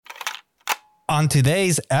On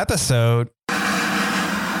today's episode,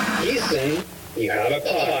 Houston, you have a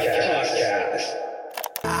podcast.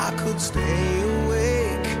 I could stay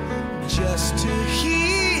awake just to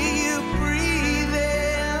hear you breathing.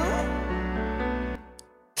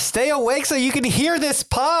 stay awake so you can hear this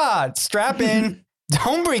pod. Strap in.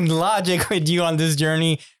 Don't bring logic with you on this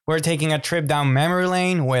journey. We're taking a trip down memory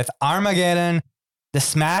lane with Armageddon, the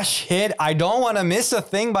smash hit I Don't Want to Miss a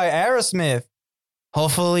Thing by Aerosmith.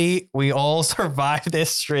 Hopefully, we all survive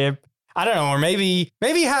this trip. I don't know, or maybe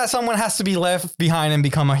someone has to be left behind and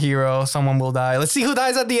become a hero. Someone will die. Let's see who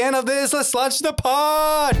dies at the end of this. Let's launch the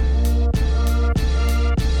pod.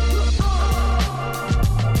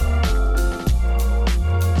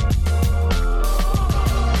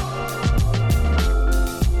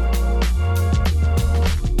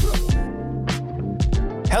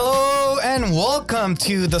 Hello and welcome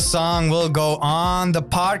to The Song Will Go On, the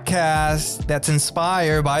podcast that's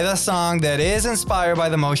inspired by the song that is inspired by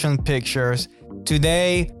the motion pictures.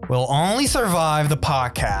 Today, we'll only survive the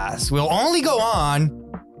podcast. We'll only go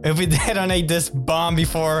on if we detonate this bomb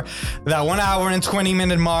before that 1 hour and 20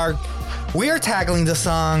 minute mark. We are tackling the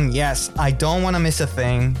song, Yes, I Don't Want to Miss a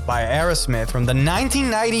Thing by Aerosmith from the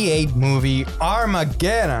 1998 movie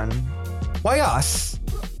Armageddon. Why us?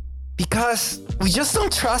 Because we just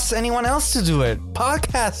don't trust anyone else to do it.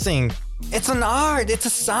 Podcasting, it's an art, it's a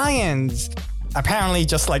science. Apparently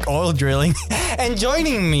just like oil drilling. And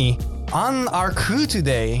joining me on our crew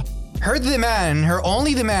today, her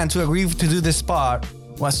only demand to agree to do this spot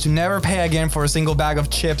was to never pay again for a single bag of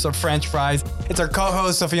chips or french fries. It's our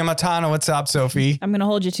co-host, Sophia Matano. What's up, Sophie? I'm going to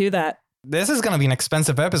hold you to that. This is going to be an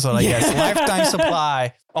expensive episode, I guess. Lifetime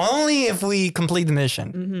supply. Only if we complete the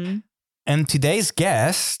mission. Mm-hmm. And today's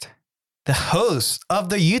guest, the host of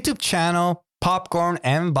the YouTube channel Popcorn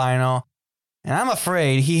and Vinyl, and I'm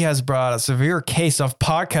afraid he has brought a severe case of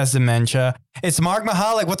podcast dementia. It's Mark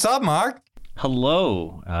Michalek. What's up, Mark?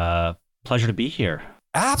 Hello. Pleasure to be here.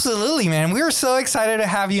 Absolutely, man. We're so excited to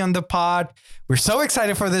have you on the pod. We're so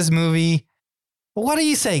excited for this movie. What do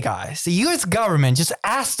you say, guys? The U.S. government just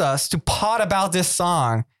asked us to pod about this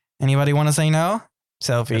song. Anybody want to say no?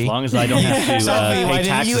 Sophie. As long as I don't have to Sophie, why pay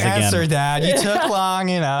didn't you taxes answer again. that? You took long,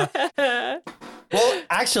 Well,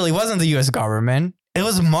 actually, it wasn't the U.S. government. It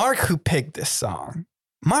was Mark who picked this song.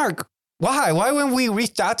 Mark, why? Why when we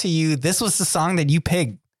reached out to you, this was the song that you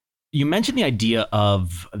picked? You mentioned the idea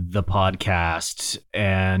of the podcast,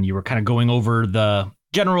 and you were kind of going over the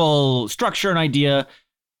general structure and idea.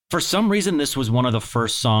 For some reason, this was one of the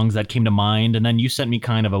first songs that came to mind, and then you sent me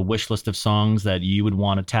kind of a wish list of songs that you would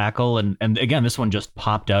want to tackle, and again, this one just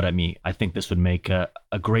popped out at me. I think this would make a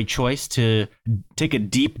great choice to take a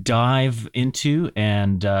deep dive into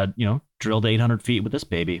and, drill to 800 feet with this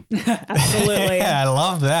baby. Absolutely. Yeah, I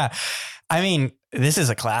love that. I mean, this is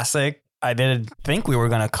a classic. I didn't think we were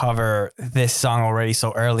going to cover this song already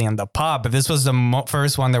so early in the pod, but this was the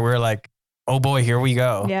first one that we were like, oh boy, here we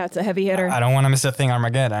go. Yeah, it's a heavy hitter. I don't want to miss a thing,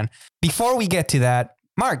 Armageddon. Before we get to that,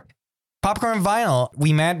 Mark, Popcorn and Vinyl,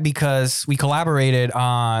 we met because we collaborated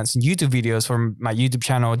on some YouTube videos for my YouTube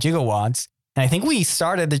channel, Gigawatts. And I think we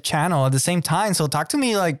started the channel at the same time. So talk to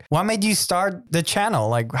me, like, what made you start the channel?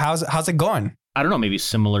 Like, how's it going? I don't know, maybe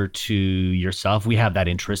similar to yourself. We have that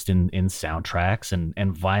interest in soundtracks and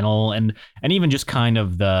vinyl and even just kind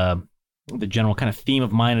of the general kind of theme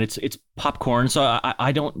of mine. It's popcorn. So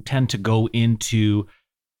I don't tend to go into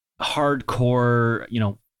hardcore,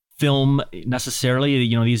 film necessarily.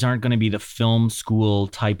 These aren't going to be the film school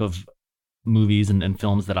type of movies and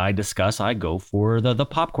films that I discuss. I go for the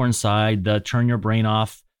popcorn side, the turn your brain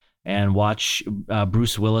off and watch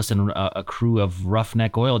Bruce Willis and a crew of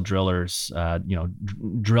roughneck oil drillers,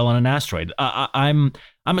 drill on an asteroid. I'm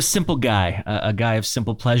a simple guy, a guy of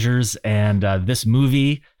simple pleasures, and this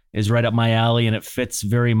movie is right up my alley, and it fits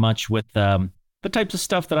very much with the types of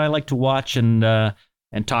stuff that I like to watch and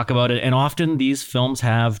talk about it. And often these films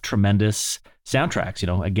have tremendous soundtracks.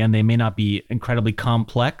 Again, they may not be incredibly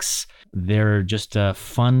complex. They're just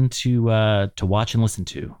fun to watch and listen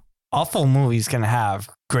to. Awful movies can have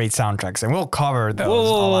great soundtracks, and we'll cover those.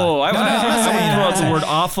 Whoa! I wouldn't throw out the word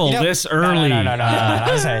awful this early. No.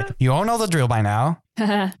 I say, you all know the drill by now.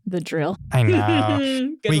 The drill. I know.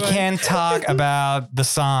 We one. can't talk about the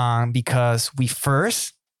song because we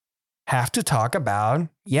first have to talk about,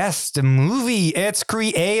 yes, the movie, its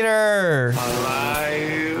creator.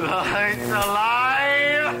 Alive! It's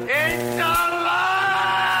alive! It's alive!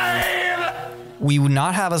 We would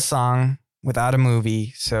not have a song without a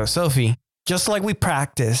movie. So, Sophie, just like we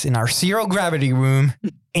practice in our zero gravity room,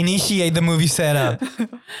 initiate the movie setup.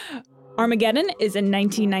 Armageddon is a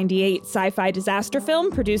 1998 sci-fi disaster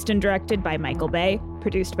film produced and directed by Michael Bay,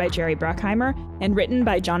 produced by Jerry Bruckheimer, and written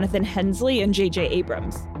by Jonathan Hensley and J.J.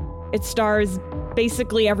 Abrams. It stars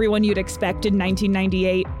basically everyone you'd expect in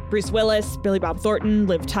 1998. Bruce Willis, Billy Bob Thornton,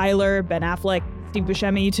 Liv Tyler, Ben Affleck, Steve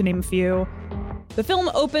Buscemi, to name a few. The film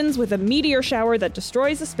opens with a meteor shower that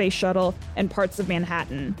destroys a space shuttle and parts of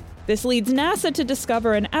Manhattan. This leads NASA to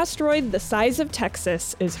discover an asteroid the size of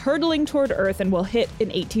Texas is hurtling toward Earth and will hit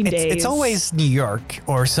in 18 days. It's always New York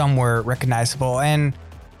or somewhere recognizable. And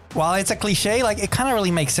while it's a cliche, like it kind of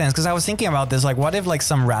really makes sense because I was thinking about this. Like, what if like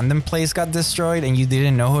some random place got destroyed and you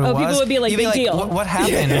didn't know who it was? People would be like, big deal. What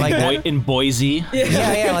happened? Like that, In Boise.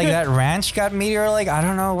 yeah, like that ranch got meteor. Like, I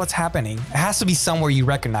don't know what's happening. It has to be somewhere you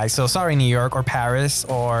recognize. So sorry, New York or Paris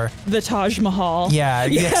or the Taj Mahal. Yeah,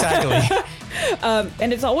 exactly.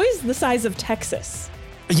 And it's always the size of Texas.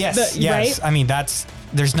 Yes. Right? I mean,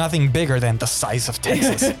 there's nothing bigger than the size of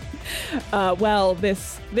Texas. Well,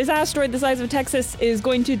 this asteroid the size of Texas is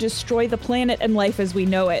going to destroy the planet and life as we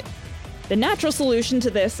know it. The natural solution to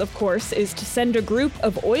this, of course, is to send a group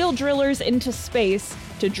of oil drillers into space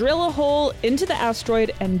to drill a hole into the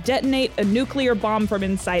asteroid and detonate a nuclear bomb from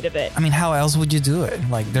inside of it. I mean, how else would you do it?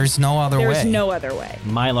 Like, there's no other way. There's no other way.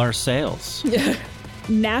 Mylar Sales.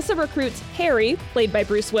 NASA recruits Harry, played by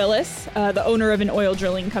Bruce Willis, the owner of an oil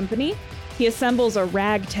drilling company. He assembles a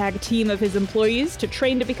ragtag team of his employees to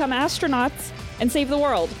train to become astronauts and save the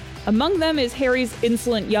world. Among them is Harry's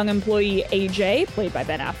insolent young employee AJ, played by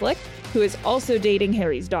Ben Affleck, who is also dating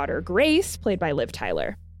Harry's daughter Grace, played by Liv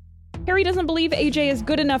Tyler. Harry doesn't believe AJ is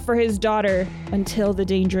good enough for his daughter until the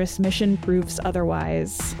dangerous mission proves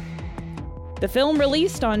otherwise. The film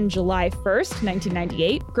released on July 1st,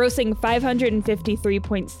 1998, grossing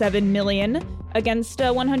 $553.7 million against a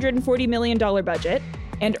 $140 million budget,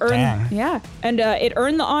 and earned it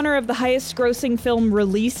earned the honor of the highest-grossing film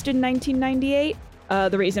released in 1998.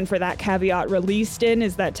 The reason for that caveat released in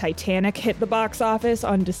is that Titanic hit the box office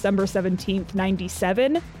on December 17th,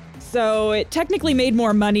 97. So it technically made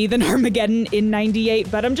more money than Armageddon in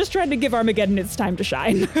 98, but I'm just trying to give Armageddon its time to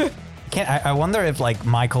shine. I wonder if like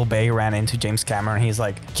Michael Bay ran into James Cameron. He's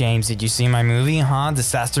like, James, did you see my movie?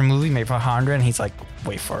 Disaster movie made for 100. And he's like,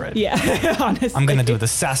 wait for it. Yeah, honestly. I'm gonna do a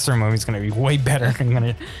disaster movie. It's gonna be way better. I'm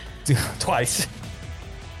gonna do it twice.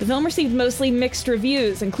 The film received mostly mixed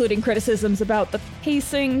reviews, including criticisms about the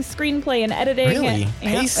pacing, screenplay, and editing. Really?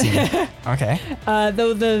 Pacing? Okay.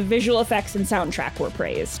 Though the visual effects and soundtrack were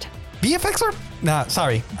praised. VFX or? Nah,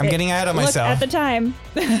 sorry. I'm getting ahead of myself. At the time,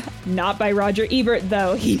 not by Roger Ebert,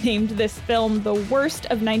 though. He named this film the worst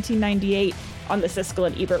of 1998 on the Siskel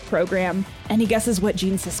and Ebert program. Any guesses what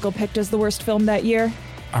Gene Siskel picked as the worst film that year?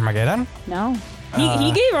 Armageddon? No.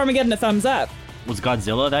 He gave Armageddon a thumbs up. Was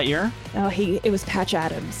Godzilla that year? Oh, it was Patch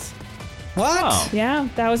Adams. What? Oh. Yeah,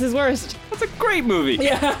 that was his worst. That's a great movie.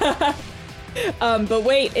 Yeah. But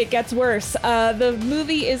wait, it gets worse. The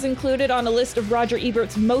movie is included on a list of Roger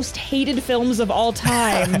Ebert's most hated films of all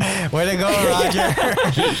time. Way to go, Roger.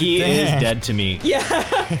 He is dead to me.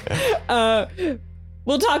 Yeah.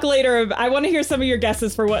 We'll talk later. I want to hear some of your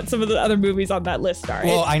guesses for what some of the other movies on that list are.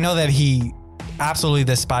 Well, I know that he absolutely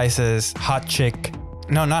despises Hot Chick.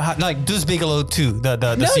 No, not Hot. Like Deuce Bigelow 2,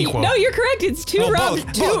 the sequel. No, you're correct. It's two Both,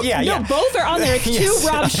 both are on there. It's Yes. two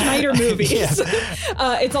Rob Schneider movies. Yes.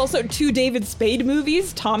 It's also two David Spade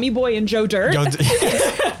movies, Tommy Boy and Joe Dirt.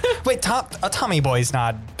 Wait, Tommy Boy's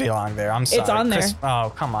not belong there. I'm sorry. It's on there.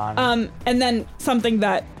 Oh, come on. And then something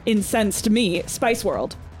that incensed me, Spice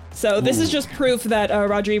World. So this is just proof that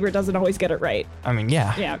Roger Ebert doesn't always get it right. I mean,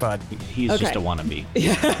 yeah. But He's just a wannabe.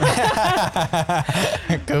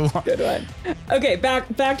 Good one. Good one. Okay,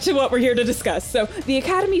 back to what we're here to discuss. So the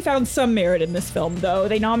Academy found some merit in this film, though.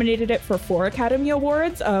 They nominated it for 4 Academy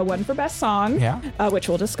Awards, one for Best Song, which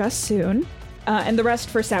we'll discuss soon, and the rest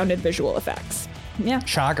for sound and visual effects. Yeah.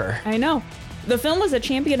 Shocker. I know. The film was a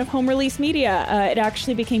champion of home release media. It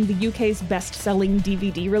actually became the UK's best-selling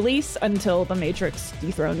DVD release until The Matrix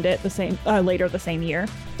dethroned it later the same year.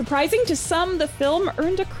 Surprising to some, the film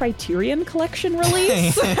earned a Criterion Collection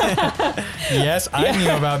release. Yes, I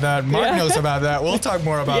knew about that. Mark knows about that. We'll talk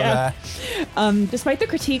more about that. Despite the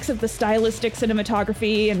critiques of the stylistic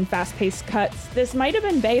cinematography and fast-paced cuts, this might have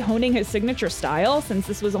been Bay honing his signature style, since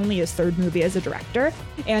this was only his 3rd movie as a director.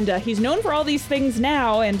 And he's known for all these things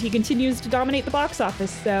now, and he continues to dominate the box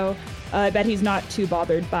office, so I bet he's not too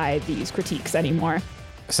bothered by these critiques anymore.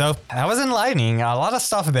 So that was enlightening. A lot of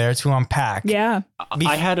stuff there to unpack. Yeah.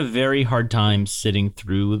 I had a very hard time sitting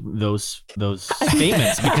through those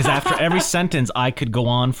statements because after every sentence, I could go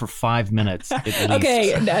on for 5 minutes at least.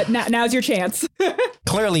 Okay, now's your chance.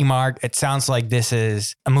 Clearly, Mark, it sounds like this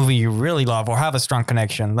is a movie you really love or have a strong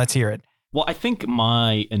connection. Let's hear it. Well, I think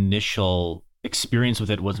my initial experience with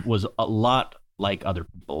it was a lot like other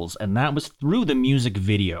people's, and that was through the music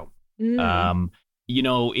video. In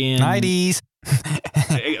 90s.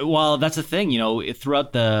 Well, that's the thing,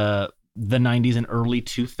 throughout the 90s and early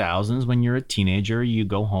 2000s, when you're a teenager, you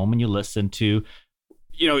go home and you listen to,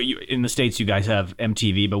 in the States, you guys have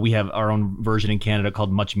MTV, but we have our own version in Canada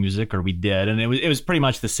called Much Music, or we did. And it was pretty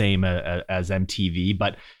much the same as MTV,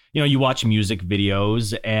 but you watch music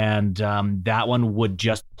videos, and that one would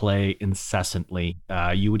just play incessantly.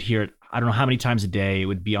 You would hear it, I don't know how many times a day. It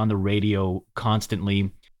would be on the radio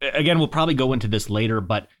constantly. Again, we'll probably go into this later,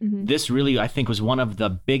 but this really, I think, was one of the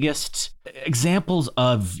biggest examples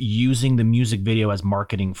of using the music video as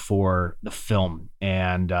marketing for the film.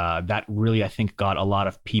 And that really, I think, got a lot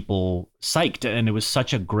of people psyched. And it was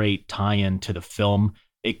such a great tie-in to the film.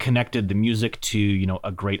 It connected the music to,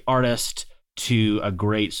 a great artist, to a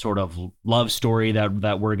great sort of love story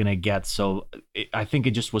that we're going to get. So I think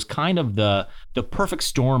it just was kind of the perfect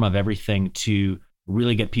storm of everything to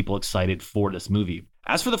really get people excited for this movie.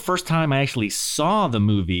 As for the first time I actually saw the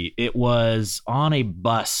movie, it was on a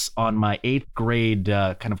bus on my 8th grade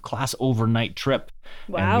kind of class overnight trip.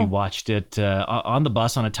 Wow. And we watched it on the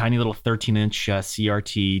bus on a tiny little 13-inch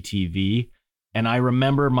CRT TV. And I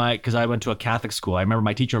remember because I went to a Catholic school, I remember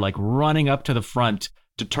my teacher like running up to the front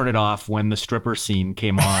to turn it off when the stripper scene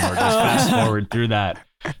came on, or just fast forward through that.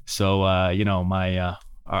 So, my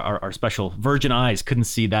our special virgin eyes couldn't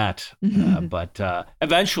see that. But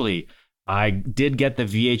eventually I did get the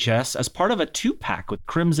VHS as part of a 2-pack with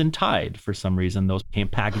Crimson Tide. For some reason, those came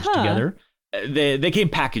packaged together. They came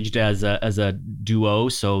packaged as a duo.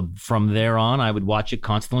 So from there on, I would watch it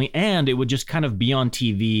constantly, and it would just kind of be on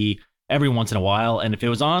TV every once in a while. And if it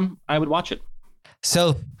was on, I would watch it.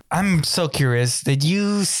 So I'm so curious. Did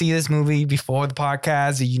you see this movie before the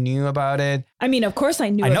podcast? You knew about it? I mean, of course I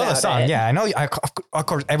knew I know about the song. it. Yeah, I know. Of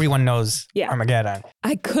course, everyone knows Armageddon.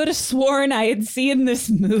 I could have sworn I had seen this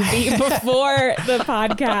movie before the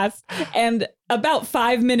podcast. And about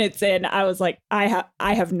 5 minutes in, I was like, I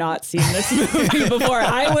have not seen this movie before.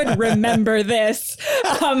 I would remember this.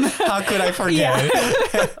 How could I forget?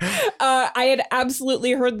 I had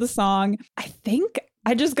absolutely heard the song. I think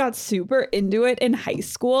I just got super into it in high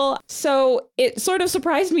school. So it sort of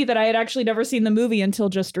surprised me that I had actually never seen the movie until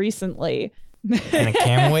just recently. And I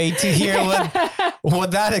can't wait to hear what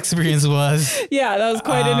that experience was. Yeah, that was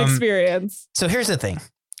quite an experience. So here's the thing.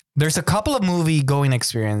 There's a couple of movie going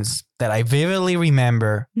experience that I vividly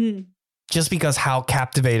remember just because how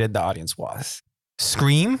captivated the audience was.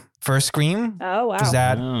 First Scream. Oh, wow. Was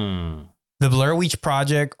that the Blair Witch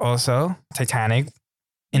Project, also Titanic,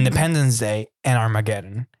 Independence Day, and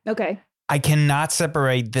Armageddon. Okay. I cannot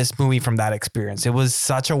separate this movie from that experience. It was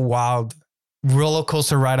such a wild roller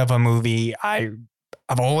coaster ride of a movie. I've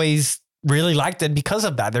always really liked it because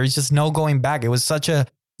of that. There's just no going back. It was such a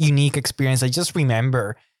unique experience. I just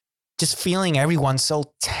remember just feeling everyone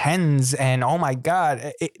so tense, and oh my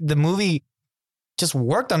God, the movie just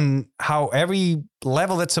worked on how every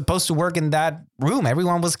level that's supposed to work in that room.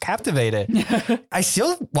 Everyone was captivated. I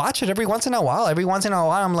still watch it every once in a while. Every once in a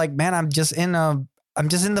while, I'm like, man, I'm just in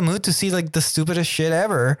the mood to see like the stupidest shit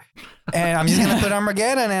ever. And I'm just going to put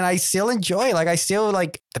Armageddon, and I still enjoy it. Like I still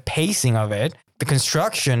like the pacing of it, the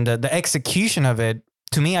construction, the execution of it.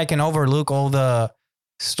 To me, I can overlook all the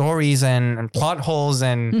stories and plot holes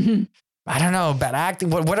and I don't know, bad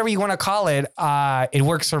acting, whatever you want to call it. It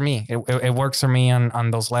works for me. It works for me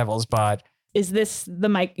on those levels. But is this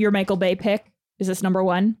your Michael Bay pick? Is this number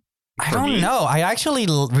one? I don't know. I actually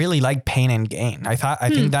really like Pain and Gain. I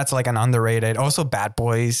think that's like an underrated. Also, Bad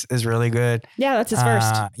Boys is really good. Yeah, that's his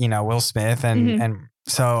first. Will Smith and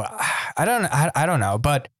so I don't know.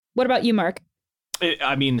 But what about you, Mark?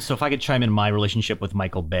 I mean, so if I could chime in my relationship with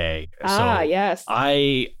Michael Bay. Yes.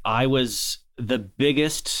 I was the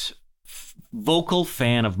biggest vocal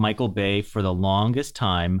fan of Michael Bay for the longest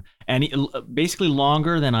time, and basically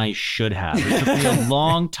longer than I should have. It took me a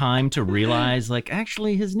long time to realize, like,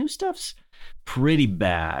 actually his new stuff's pretty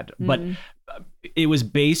bad. But it was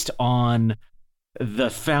based on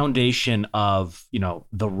the foundation of,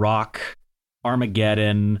 The Rock,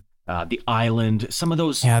 Armageddon, The Island, some of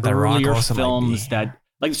those earlier films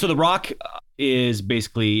so The Rock is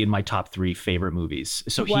basically in my top 3 favorite movies.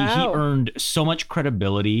 So he earned so much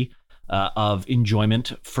credibility of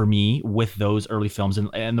enjoyment for me with those early films.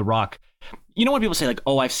 And The Rock, when people say like,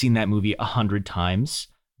 oh, I've seen that movie 100 times.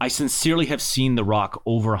 I sincerely have seen The Rock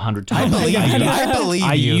over 100 times. I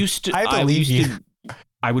believe you.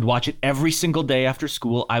 I would watch it every single day after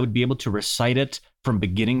school. I would be able to recite it from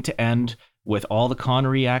beginning to end with all the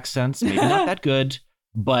Connery accents. Maybe not that good,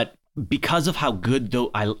 but because of how good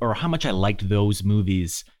or how much I liked those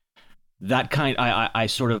movies, I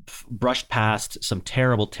sort of brushed past some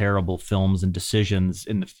terrible, terrible films and decisions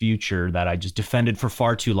in the future that I just defended for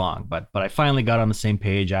far too long. But I finally got on the same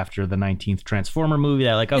page after the 19th Transformer movie.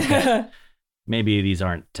 That okay, maybe these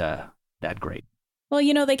aren't that great. Well,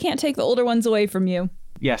 they can't take the older ones away from you.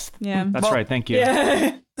 Yes. Yeah. That's right. Thank you.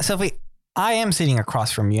 Yeah. Sophie, I am sitting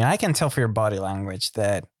across from you, and I can tell for your body language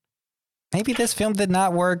that maybe this film did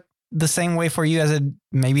not work the same way for you as it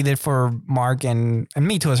maybe did for Mark and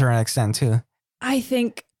me to a certain extent too. I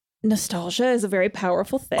think nostalgia is a very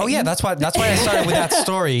powerful thing. Oh yeah, that's why I started with that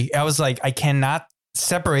story. I was like, I cannot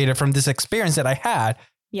separate it from this experience that I had.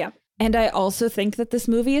 Yeah. And I also think that this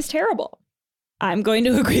movie is terrible. I'm going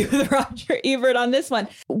to agree with Roger Ebert on this one.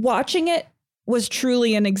 Watching it was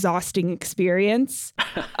truly an exhausting experience.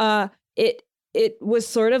 It was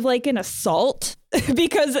sort of like an assault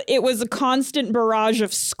because it was a constant barrage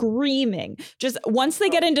of screaming. Just once they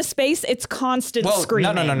get into space, it's constant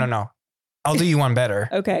screaming. No. I'll do you one better.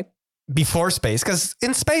 Okay. Before space, because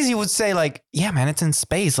in space you would say like, yeah, man, it's in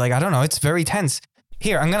space. Like, I don't know, it's very tense.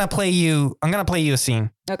 Here, I'm gonna play you a scene.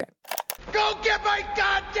 Okay. Go get my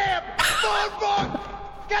goddamn phone book!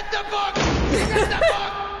 Get the book! Get the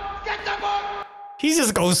book! Get the book! He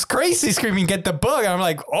just goes crazy screaming, get the book. And I'm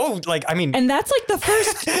like, oh, like, I mean. And that's like the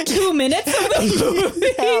first 2 minutes of the movie.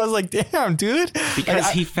 Yeah, I was like, damn, dude.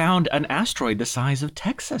 Because he found an asteroid the size of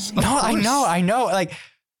Texas. No, I know. Like,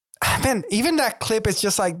 man, even that clip is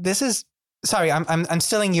just like, this is. Sorry, I'm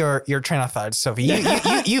stealing your train of thought, Sophie.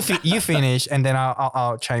 You finish, and then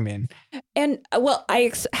I'll chime in. And well,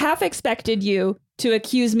 I half expected you to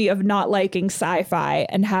accuse me of not liking sci-fi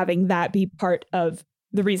and having that be part of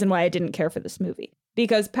the reason why I didn't care for this movie.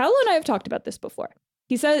 Because Paolo and I have talked about this before.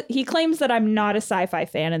 He claims that I'm not a sci-fi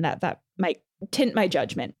fan and that might tint my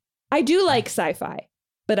judgment. I do like sci-fi,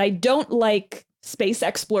 but I don't like space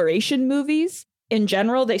exploration movies. In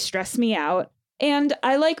general, they stress me out. And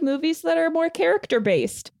I like movies that are more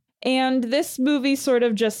character-based. And this movie sort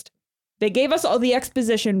of they gave us all the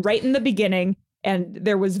exposition right in the beginning, and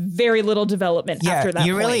there was very little development after that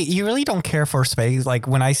point. You really don't care for space. Like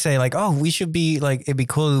when I say like, oh, we should be like, it'd be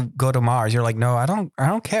cool to go to Mars. You're like, no, I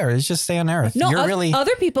don't care. It's just stay on Earth. No, You're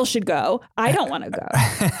other people should go. I don't want to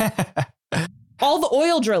go. All the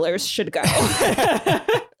oil drillers should go.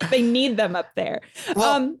 They need them up there.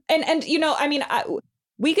 Well,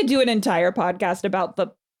 we could do an entire podcast about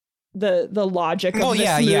the logic of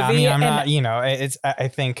this movie. Yeah. I mean, I'm not, I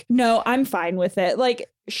think. No, I'm fine with it. Like,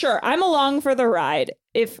 sure, I'm along for the ride.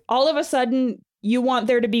 If all of a sudden you want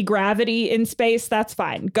there to be gravity in space, that's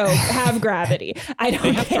fine. Go have gravity. I don't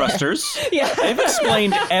They have care. thrusters. Yeah. They've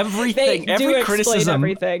explained everything.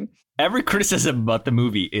 Everything. Every criticism about the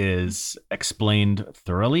movie is explained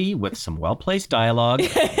thoroughly with some well-placed dialogue.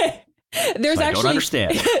 There's I don't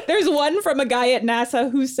understand. There's one from a guy at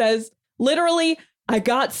NASA who says, literally, I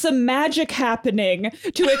got some magic happening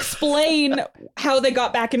to explain how they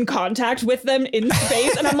got back in contact with them in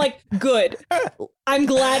space. And I'm like, good. I'm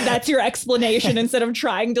glad that's your explanation instead of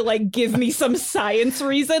trying to like give me some science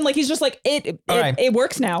reason. Like he's just like, it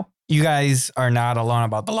works now. You guys are not alone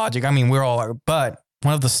about the logic. I mean, we're all, but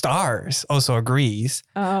one of the stars also agrees.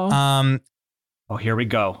 Oh, here we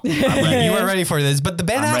go. You were ready for this, but the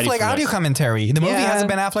Ben Affleck audio commentary, the movie has a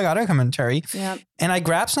Ben Affleck audio commentary. Yeah. And I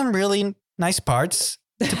grabbed some really nice parts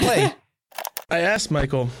to play. I asked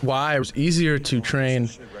Michael why it was easier to train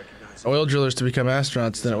oil drillers to become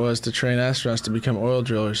astronauts than it was to train astronauts to become oil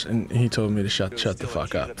drillers, and he told me to shut the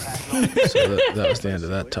fuck up. So that was the end of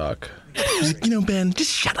that talk. He was like, Ben,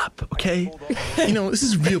 just shut up, okay? This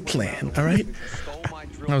is a real plan, all right?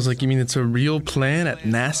 I was like, you mean it's a real plan at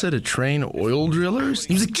NASA to train oil drillers?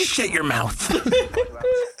 He was like, just shut your mouth.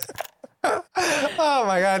 Oh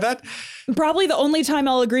my God, that probably the only time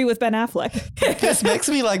I'll agree with Ben Affleck. this makes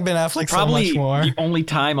me like Ben Affleck probably so much more. The only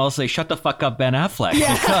time I'll say shut the fuck up, Ben Affleck,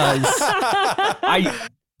 because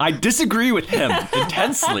I disagree with him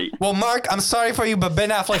intensely. Well, Mark, I'm sorry for you, but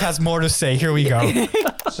Ben Affleck has more to say. Here we go.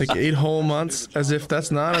 Like 8 whole months, as if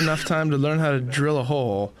that's not enough time to learn how to drill a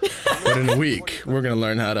hole. But in a week, we're going to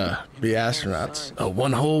learn how to be astronauts.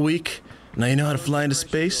 1 whole week? Now you know how to fly into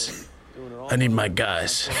space? I need my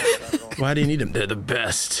guys. Why do you need them? They're the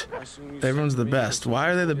best. Everyone's the best. Why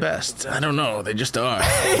are they the best? I don't know. They just are.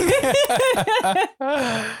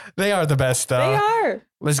 They are the best, though. They are.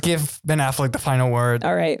 Let's give Ben Affleck the final word.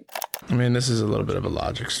 All right. I mean, this is a little bit of a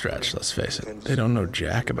logic stretch, let's face it. They don't know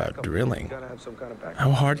jack about drilling.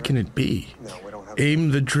 How hard can it be?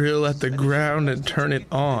 Aim the drill at the ground and turn it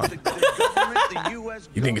on.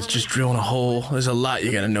 You think it's just drilling a hole? There's a lot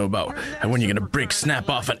you gotta know about. And when you're gonna snap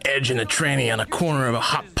off an edge in a tranny on a corner of a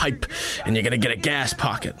hot pipe, and you're gonna get a gas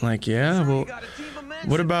pocket. Like, yeah, well,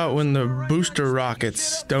 what about when the booster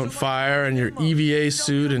rockets don't fire and your EVA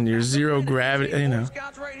suit and your zero gravity, you know?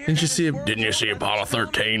 Didn't you see Apollo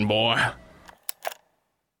 13, boy?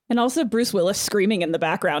 And also Bruce Willis screaming in the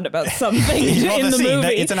background about something in the scene,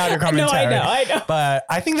 movie. it's an audio commentary. No, I know. But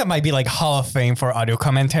I think that might be like Hall of Fame for audio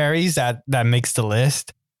commentaries that makes the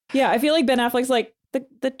list. Yeah, I feel like Ben Affleck's like,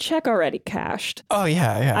 the check already cashed. Oh,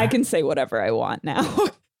 yeah. I can say whatever I want now.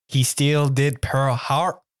 He still did Pearl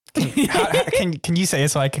Harbor. Can you say it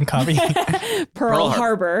so I can copy? Pearl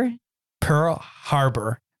Harbor. Pearl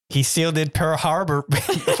Harbor. He still did Pearl Harbor.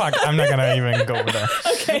 Fuck, I'm not gonna even go over there.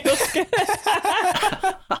 Okay, let's go.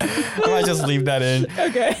 I might just leave that in.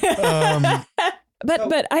 Okay.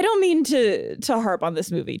 But I don't mean to harp on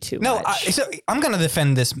this movie too much. So I'm gonna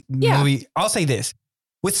defend this movie. I'll say this.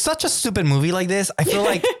 With such a stupid movie like this, I feel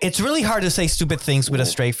like it's really hard to say stupid things with a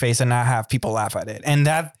straight face and not have people laugh at it. And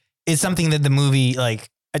that is something that the movie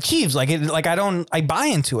achieves. I buy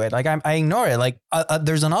into it. Like I ignore it. Like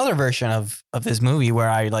there's another version of this movie where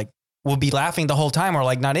I will be laughing the whole time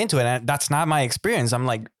or not into it. And that's not my experience. I'm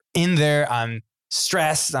in there. I'm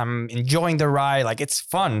stressed. I'm enjoying the ride. Like it's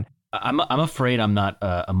fun. I'm afraid I'm not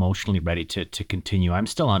emotionally ready to continue. I'm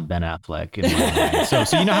still on Ben Affleck in my mind.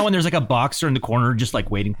 So you know how when there's a boxer in the corner just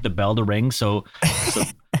waiting for the bell to ring. So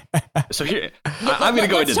here I'm going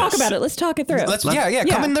to go into this. Let's talk about it. Let's talk it through.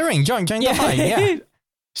 Come in the ring. Join the fight. Yeah.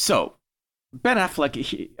 So Ben Affleck,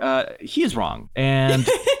 he is wrong, and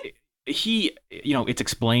he, it's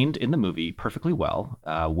explained in the movie perfectly well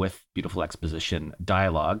with beautiful exposition,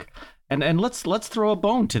 dialogue, and let's throw a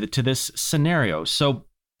bone to this scenario. So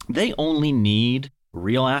they only need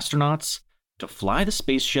real astronauts to fly the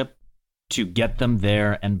spaceship to get them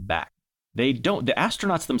there and back. The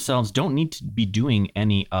astronauts themselves don't need to be doing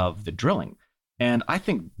any of the drilling, and I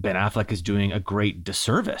think Ben Affleck is doing a great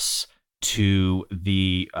disservice to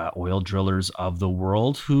the oil drillers of the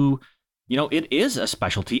world who, it is a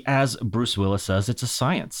specialty. As Bruce Willis says, it's a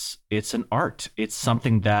science. It's an art. It's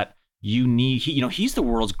something that you need. He's the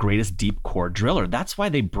world's greatest deep core driller. That's why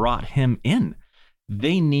they brought him in.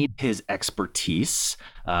 They need his expertise.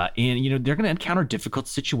 They're going to encounter difficult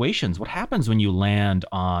situations. What happens when you land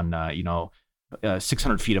on,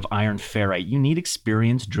 600 feet of iron ferrite? You need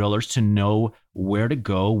experienced drillers to know where to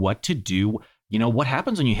go, what to do. What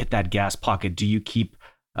happens when you hit that gas pocket? Do you keep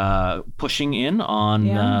pushing in on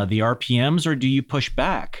the RPMs or do you push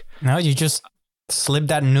back? No, you just slip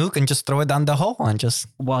that nuke and just throw it down the hole and just.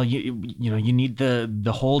 Well, you need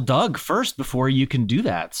the hole dug first before you can do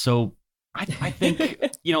that. So I think,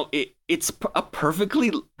 it's a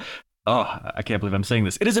perfectly. Oh, I can't believe I'm saying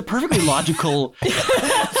this. It is a perfectly logical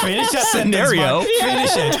finish that scenario. Finish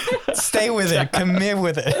it. Stay with it. Commit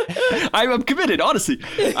with it. I'm committed, honestly.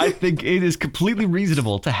 I think it is completely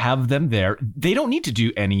reasonable to have them there. They don't need to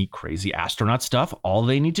do any crazy astronaut stuff. All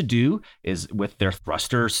they need to do is with their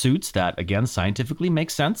thruster suits that, again, scientifically make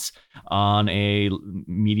sense on a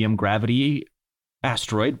medium gravity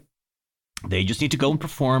asteroid. They just need to go and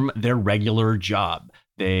perform their regular job.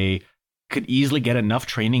 They could easily get enough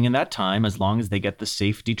training in that time as long as they get the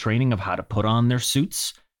safety training of how to put on their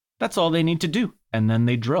suits. That's all they need to do. And then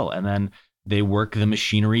they drill and then they work the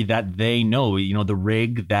machinery that they know, the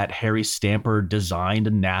rig that Harry Stamper designed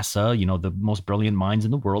in NASA, the most brilliant minds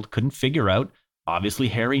in the world couldn't figure out. Obviously,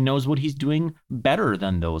 Harry knows what he's doing better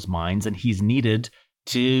than those minds, and he's needed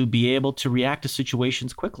to be able to react to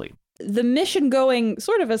situations quickly. The mission going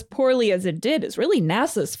sort of as poorly as it did is really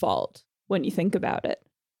NASA's fault when you think about it.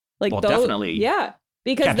 Definitely. Yeah.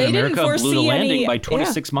 Because Captain America didn't foresee blew the landing by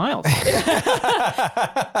 26 miles.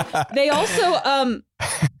 They also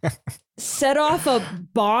set off a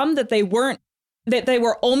bomb that they were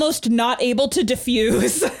almost not able to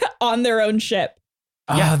defuse on their own ship.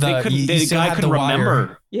 Yeah, the guy couldn't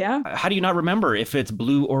remember. Yeah. How do you not remember if it's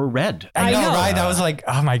blue or red? I know, right? That was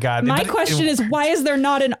oh my God. My question is, why is there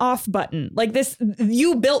not an off button?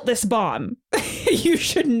 You built this bomb. You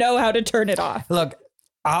should know how to turn it off. Look,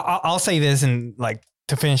 I'll say this, and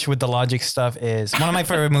to finish with the logic stuff, is one of my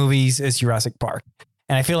favorite movies is Jurassic Park.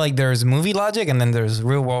 And I feel like there's movie logic and then there's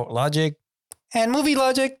real world logic. And movie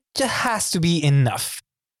logic just has to be enough.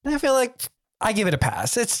 And I feel like I give it a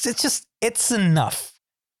pass. It's enough.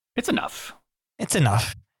 It's enough. It's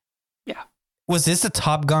enough. Yeah. Was this the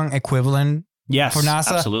Top Gun equivalent? Yes, for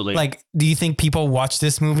NASA? Absolutely. Do you think people watched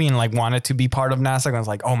this movie and wanted to be part of NASA? And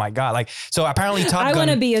was oh my God. So apparently Top Gun. I want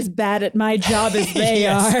to be as bad at my job as they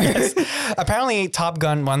are. Yes. Apparently Top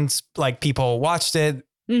Gun, once people watched it,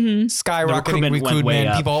 skyrocketing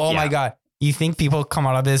recruitment, people, my God. You think people come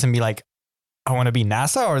out of this and be like, I want to be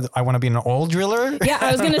NASA or I want to be an oil driller? Yeah,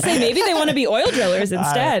 I was going to say maybe they want to be oil drillers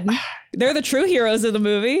instead. They're the true heroes of the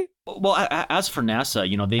movie. Well, as for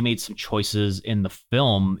NASA, they made some choices in the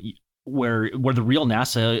film where the real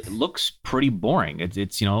NASA looks pretty boring.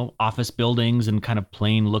 It's office buildings and kind of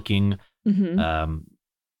plain looking. Mm-hmm.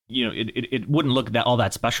 It wouldn't look all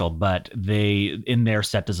that special, but in their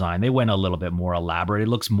set design, they went a little bit more elaborate. It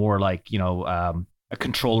looks more like, a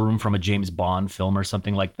control room from a James Bond film or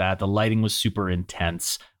something like that. The lighting was super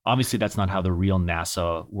intense. Obviously, that's not how the real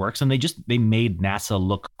NASA works. And they made NASA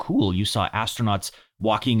look cool. You saw astronauts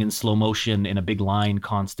walking in slow motion in a big line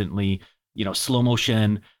constantly, slow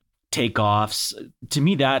motion takeoffs. To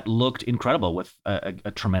me, that looked incredible with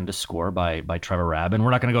a tremendous score by Trevor Rabb. And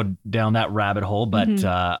we're not going to go down that rabbit hole,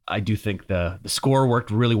 but I do think the score worked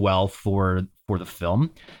really well for the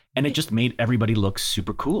film. And it just made everybody look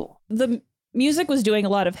super cool. The music was doing a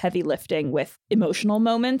lot of heavy lifting with emotional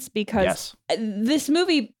moments because this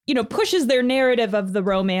movie, pushes their narrative of the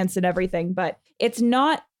romance and everything, but it's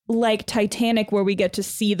not like Titanic where we get to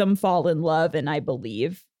see them fall in love. And I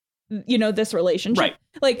believe, this relationship, right?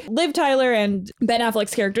 Like Liv Tyler and Ben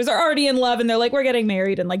Affleck's characters are already in love and they're like, we're getting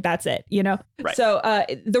married. And like, that's it, Right. So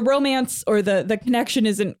the romance or the connection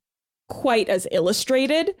isn't quite as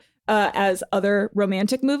illustrated as other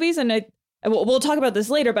romantic movies. And we'll talk about this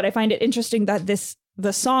later, but I find it interesting that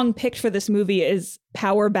the song picked for this movie is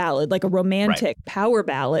power ballad, like a romantic power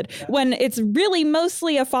ballad, when it's really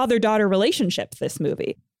mostly a father-daughter relationship, this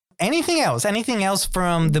movie. Anything else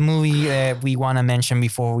from the movie that we want to mention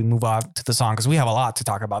before we move on to the song? Because we have a lot to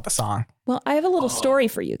talk about the song. Well, I have a little story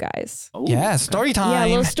for you guys. Oh, yeah, story time. Yeah, a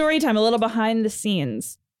little story time, a little behind the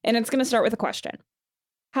scenes. And it's going to start with a question.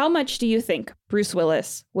 How much do you think Bruce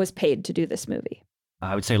Willis was paid to do this movie?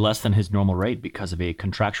 I would say less than his normal rate because of a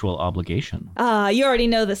contractual obligation. You already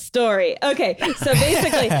know the story. Okay, so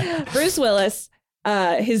basically, Bruce Willis,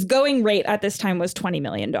 his going rate at this time was $20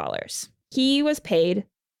 million. He was paid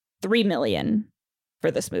 $3 million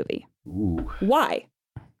for this movie. Ooh. Why?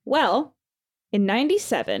 Well, in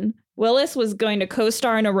 '97, Willis was going to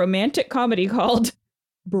co-star in a romantic comedy called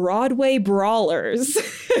Broadway Brawlers,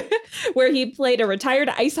 where he played a retired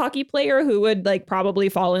ice hockey player who would probably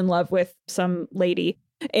fall in love with some lady.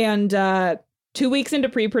 And 2 weeks into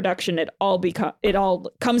pre-production, it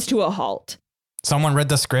all comes to a halt. Someone read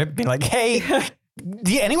the script, be like, "Hey,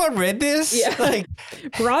 anyone read this?" Yeah.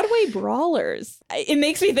 Broadway Brawlers. It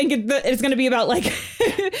makes me think it's going to be about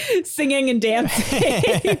singing and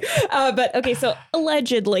dancing. But okay, so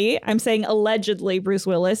allegedly, I'm saying allegedly, Bruce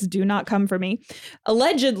Willis, do not come for me.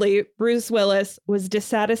 Allegedly, Bruce Willis was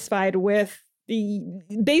dissatisfied with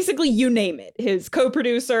basically, you name it, his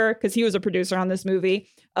co-producer, because he was a producer on this movie,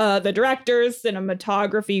 the directors,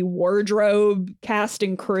 cinematography, wardrobe, cast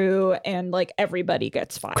and crew, and everybody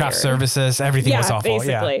gets fired. Craft services, everything was awful.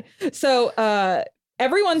 Basically. Yeah. So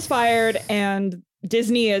everyone's fired and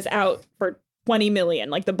Disney is out for $20 million,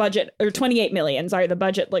 the budget, or $28 million. Sorry, the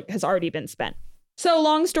budget has already been spent. So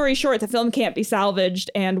long story short, the film can't be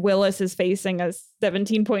salvaged, and Willis is facing a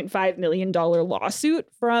 $17.5 million lawsuit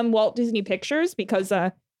from Walt Disney Pictures because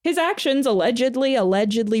his actions,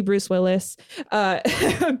 allegedly Bruce Willis,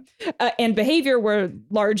 and behavior were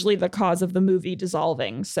largely the cause of the movie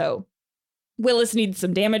dissolving. So Willis needs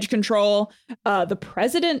some damage control.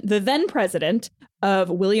 The then president of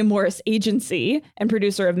William Morris Agency and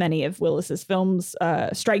producer of many of Willis's films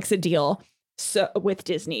strikes a deal with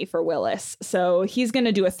Disney for Willis. So he's going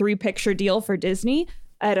to do a 3-picture deal for Disney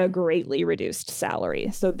at a greatly reduced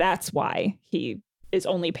salary. So that's why he is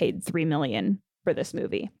only paid $3 million for this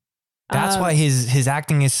movie. That's why his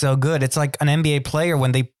acting is so good. It's like an NBA player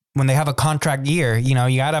when they have a contract year, you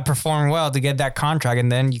got to perform well to get that contract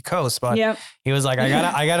and then you coast. But he was like,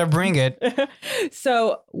 I gotta bring it.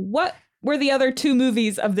 So what were the other 2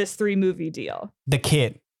 movies of this 3-movie deal? The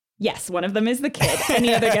Kid. Yes, one of them is The Kid.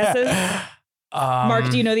 Any other guesses? Mark,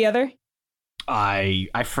 do you know the other?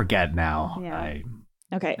 I forget now. Yeah.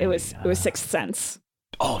 Okay, it was Sixth Sense.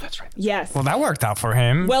 Oh, that's right. Yes. Well, that worked out for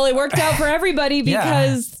him. Well, it worked out for everybody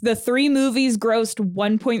because the 3 movies grossed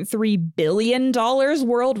 $1.3 billion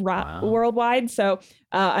worldwide. So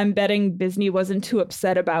I'm betting Disney wasn't too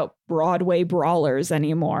upset about Broadway Brawlers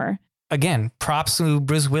anymore. Again, props to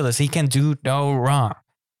Bruce Willis. He can do no wrong.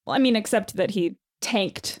 Well, I mean, except that he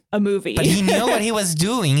tanked a movie. But he knew what he was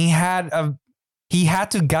doing. He had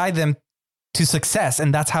to guide them to success,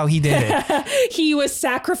 and that's how he did it. He was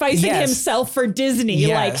sacrificing himself for Disney.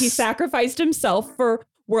 Yes. He sacrificed himself for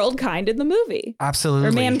worldkind in the movie. Absolutely.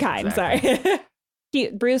 Or mankind, Exactly. sorry.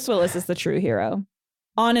 Bruce Willis is the true hero.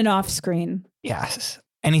 On and off screen. Yes.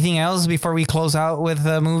 Anything else before we close out with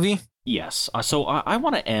the movie? Yes. So I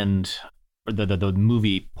want to end the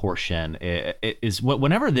movie portion is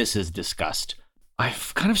whenever this is discussed,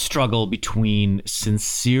 I've kind of struggled between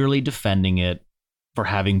sincerely defending it for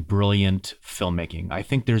having brilliant filmmaking. I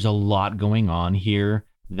think there's a lot going on here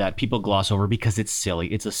that people gloss over because it's silly.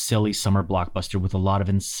 It's a silly summer blockbuster with a lot of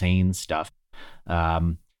insane stuff.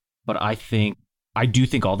 But I do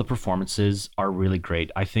think all the performances are really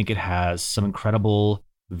great. I think it has some incredible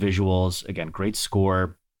visuals, again, great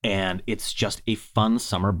score, and it's just a fun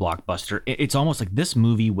summer blockbuster. It's almost like this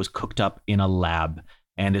movie was cooked up in a lab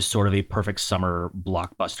and is sort of a perfect summer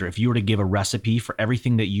blockbuster. If you were to give a recipe for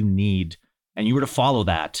everything that you need and you were to follow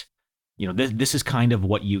that, this is kind of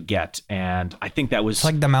what you get. And I think that was... It's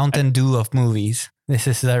like the Mountain Dew of movies. This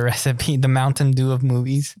is the recipe, the Mountain Dew of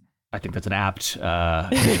movies. I think that's an apt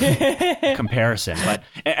comparison.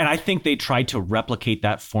 And I think they tried to replicate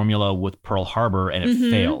that formula with Pearl Harbor and it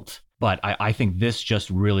failed. But I think this just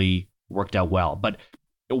really worked out well. But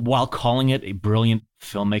while calling it a brilliant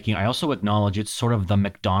filmmaking, I also acknowledge it's sort of the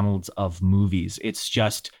McDonald's of movies. It's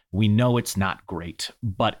just, we know it's not great,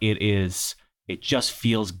 but it just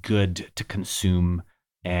feels good to consume.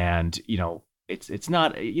 And, it's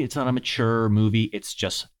not a mature movie. It's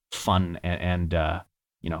just fun. And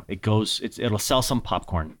it'll sell some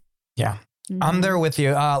popcorn. Yeah. I'm there with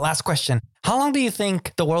you. Last question. How long do you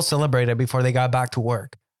think the world celebrated before they got back to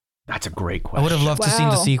work? That's a great question. I would have loved to see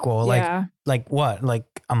the sequel. Yeah. Like what? Like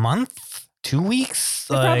a month? 2 weeks?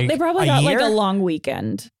 They probably a got year? like a long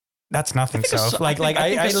weekend. That's nothing. So I think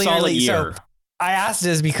a solid year. So I asked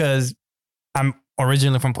this because I'm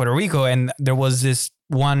originally from Puerto Rico, and there was this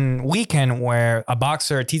one weekend where a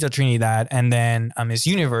boxer, Tito Trinidad, and then Miss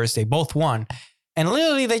Universe, they both won. And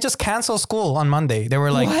literally, they just canceled school on Monday. They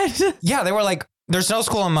were like, what? Yeah, they were like, there's no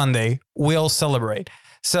school on Monday. We'll celebrate.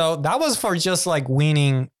 So that was for just like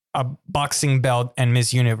winning a boxing belt and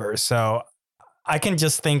Miss Universe. So I can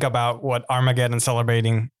just think about what Armageddon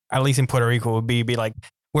celebrating, at least in Puerto Rico, would be like,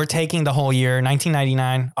 we're taking the whole year,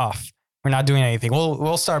 1999, off. We're not doing anything.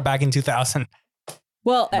 We'll start back in 2000.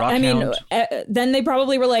 Well, then they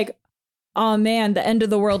probably were like, oh man, the end of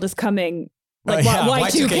the world is coming. Like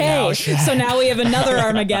Y2K. So now we have another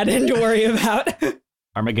Armageddon to worry about.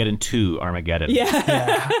 Armageddon 2, Armageddon.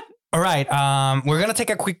 Yeah. All right. We're going to take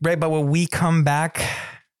a quick break, but when we come back,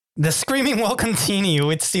 the screaming will continue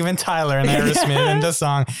with Steven Tyler and Aerosmith and the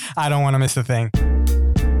song, I Don't Want to Miss a Thing.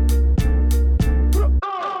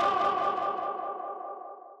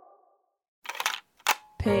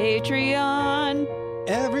 Patreon.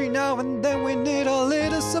 Every now and then we need a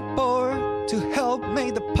little support to help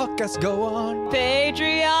make the podcast go on.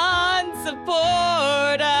 Patreon,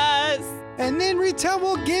 support us. And in return,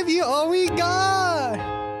 we'll give you all we got.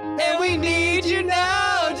 And we need you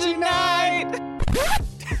now tonight.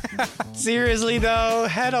 Seriously though,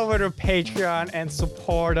 head over to Patreon and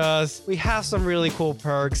support us. We have some really cool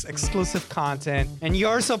perks, exclusive content, and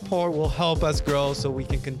your support will help us grow so we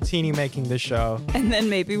can continue making the show. And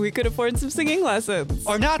then maybe we could afford some singing lessons.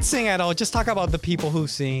 Or not sing at all, just talk about the people who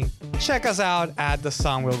sing. Check us out at The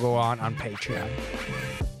Song Will Go On Patreon.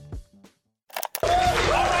 All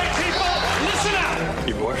right, people, listen up.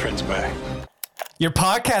 Your boyfriend's back. Your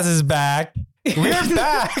podcast is back. We're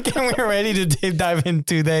back and we're ready to deep dive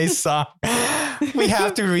into today's song. We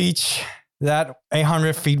have to reach that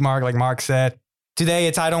 800 feet mark, like Mark said. Today,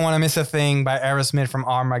 it's I Don't Want to Miss a Thing by Aerosmith from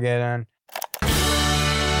Armageddon.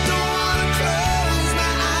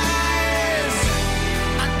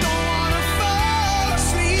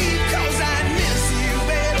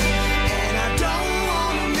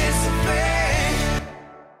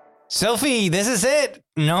 Sophie, this is it.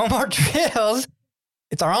 No more drills.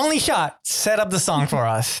 It's our only shot. Set up the song for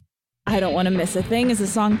us. I Don't Want to Miss a Thing is a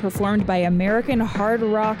song performed by American hard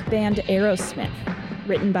rock band Aerosmith,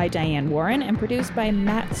 written by Diane Warren and produced by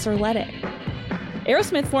Matt Serletic.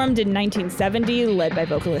 Aerosmith formed in 1970, led by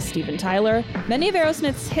vocalist Steven Tyler. Many of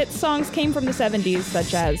Aerosmith's hit songs came from the 70s,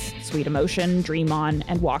 such as Sweet Emotion, Dream On,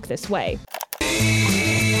 and Walk This Way.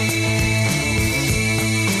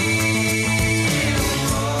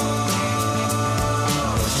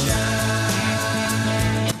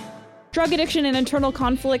 Drug addiction and internal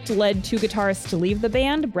conflict led two guitarists to leave the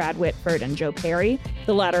band, Brad Whitford and Joe Perry,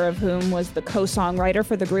 the latter of whom was the co-songwriter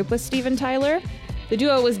for the group with Steven Tyler. The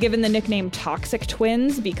duo was given the nickname Toxic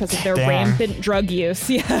Twins because of their rampant drug use.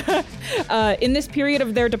 In this period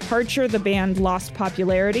of their departure, the band lost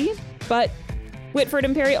popularity, but Whitford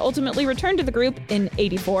and Perry ultimately returned to the group in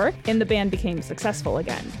 '84, and the band became successful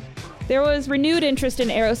again. There was renewed interest in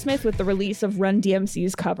Aerosmith with the release of Run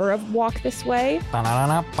DMC's cover of Walk This Way.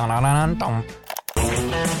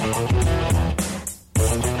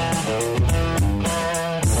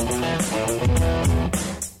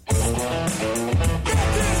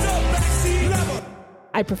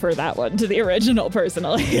 I prefer that one to the original,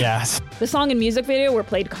 personally. Yes. The song and music video were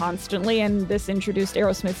played constantly, and this introduced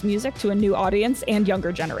Aerosmith's music to a new audience and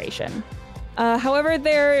younger generation. However,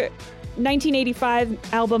 their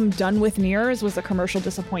 1985 album Done With Mirrors was a commercial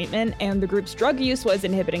disappointment, and the group's drug use was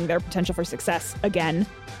inhibiting their potential for success again.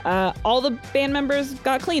 All the band members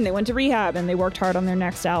got clean, they went to rehab, and they worked hard on their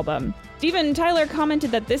next album. Steven Tyler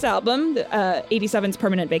commented that this album, 87's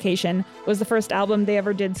Permanent Vacation, was the first album they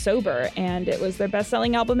ever did sober, and it was their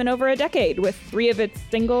best-selling album in over a decade, with 3 of its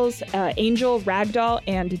singles, Angel, Ragdoll,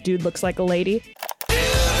 and Dude Looks Like a Lady.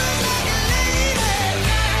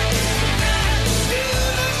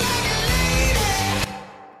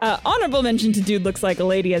 Honorable mention to Dude Looks Like a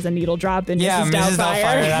Lady as a needle drop in Mrs. Doubtfire.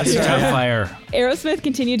 That's right. Doubtfire. Aerosmith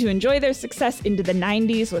continued to enjoy their success into the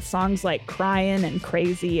 90s with songs like Cryin' and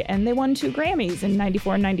Crazy, and they won 2 Grammys in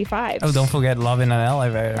 94 and 95. Oh, don't forget Love in an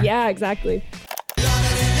Elevator. Yeah, exactly.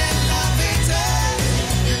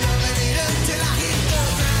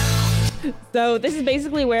 So this is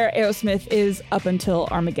basically where Aerosmith is up until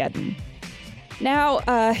Armageddon. Now,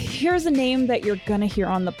 here's a name that you're gonna hear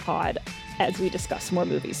on the pod as we discuss more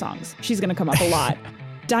movie songs. She's gonna come up a lot.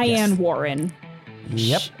 Diane Warren.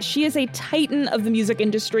 Yep. She is a titan of the music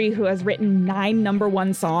industry who has written 9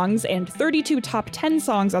 #1 songs and 32 top 10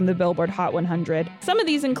 songs on the Billboard Hot 100. Some of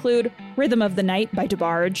these include Rhythm of the Night by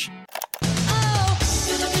DeBarge,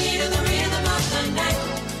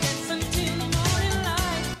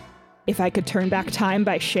 If I Could Turn Back Time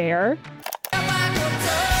by Cher,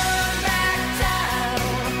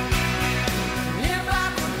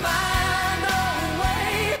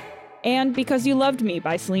 and Because You Loved Me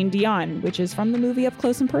by Celine Dion, which is from the movie Up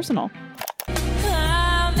Close and Personal.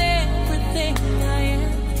 I'm everything I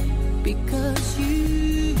am because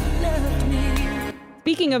you loved me.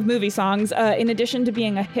 Speaking of movie songs, in addition to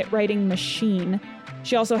being a hit-writing machine,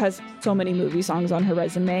 she also has so many movie songs on her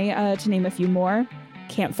resume, to name a few more.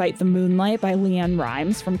 Can't Fight the Moonlight by Leanne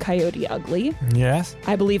Rimes from Coyote Ugly. Yes.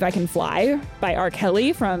 I Believe I Can Fly by R.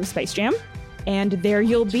 Kelly from Space Jam. And There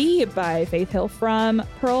You'll Be by Faith Hill from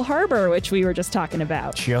Pearl Harbor, which we were just talking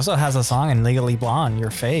about. She also has a song in Legally Blonde,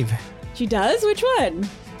 your fave. She does? Which one?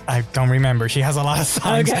 I don't remember. She has a lot of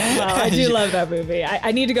songs. Okay, well, I do love that movie.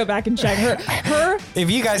 I need to go back and check her.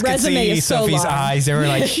 If you guys could resume see is so Sophie's long. eyes, they were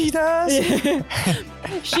like, she does?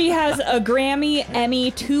 She has a Grammy,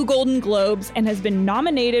 Emmy, 2 Golden Globes, and has been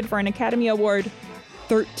nominated for an Academy Award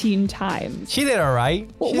 13 times. She did all right.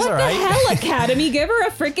 Well, She's what all the right. hell, Academy? Give her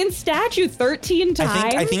a freaking statue 13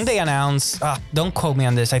 times? I think they announced, don't quote me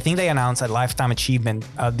on this, I think they announced a Lifetime Achievement.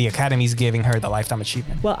 The Academy's giving her the Lifetime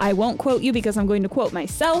Achievement. Well, I won't quote you because I'm going to quote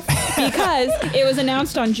myself, because it was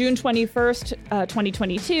announced on June 21st,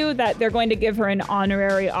 2022, that they're going to give her an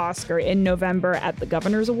honorary Oscar in November at the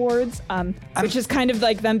Governor's Awards, which is kind of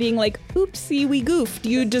like them being like, oopsie, we goofed.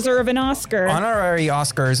 You deserve an Oscar. Honorary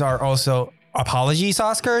Oscars are also apologies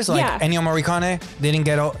Oscars. Like Yeah. Ennio Morricone didn't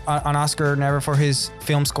get an Oscar never for his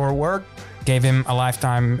film score work. Gave him a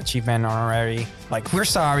Lifetime Achievement honorary. Like, we're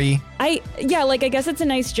sorry. I guess it's a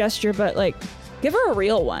nice gesture, but like, give her a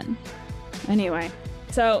real one. Anyway,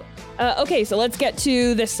 so let's get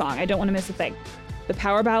to this song. I don't want to miss a thing. The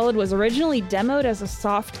power ballad was originally demoed as a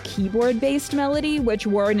soft keyboard-based melody, which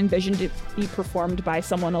Warren envisioned to be performed by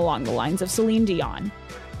someone along the lines of Celine Dion.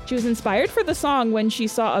 She was inspired for the song when she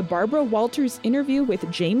saw a Barbara Walters interview with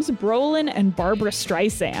James Brolin and Barbra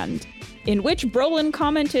Streisand, in which Brolin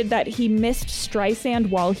commented that he missed Streisand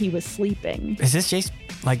while he was sleeping. Is this Jace,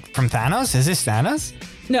 like, from Thanos? Is this Thanos?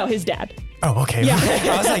 No, his dad. Oh, okay. Yeah.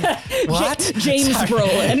 I was like, what? James Sorry.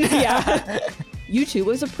 Brolin. Yeah. U2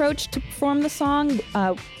 was approached to perform the song.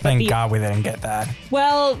 Thank God we didn't get that.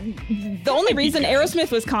 Well, the only reason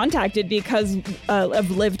Aerosmith was contacted because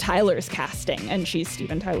of Liv Tyler's casting, and she's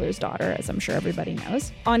Steven Tyler's daughter, as I'm sure everybody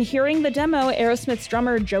knows. On hearing the demo, Aerosmith's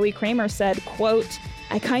drummer Joey Kramer said, quote,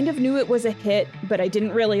 "I kind of knew it was a hit, but I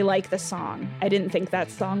didn't really like the song. I didn't think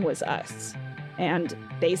that song was us." And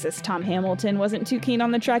bassist Tom Hamilton wasn't too keen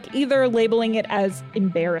on the track either, labeling it as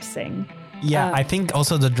embarrassing. Yeah, I think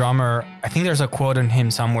also the drummer, I think there's a quote on him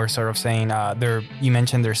somewhere sort of saying, you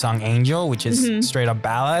mentioned their song Angel, which is straight up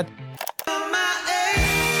ballad.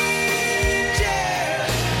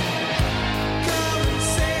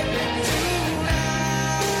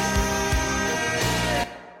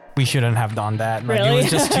 We shouldn't have done that. Like, Really? it was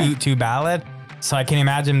just too ballad. So I can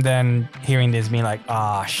imagine then hearing this being like,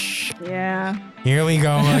 Yeah. here we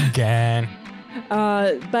go again.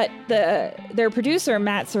 But their producer,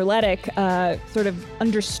 Matt Serletic, sort of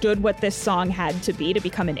understood what this song had to be to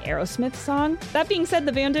become an Aerosmith song. That being said,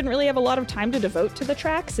 the band didn't really have a lot of time to devote to the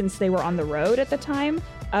track since they were on the road at the time.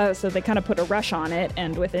 So they kind of put a rush on it,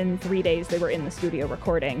 and within 3 days they were in the studio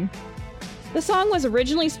recording. The song was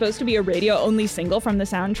originally supposed to be a radio-only single from the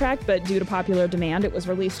soundtrack, but due to popular demand, it was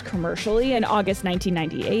released commercially in August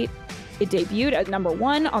 1998. It debuted at number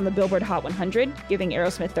 1 on the Billboard Hot 100, giving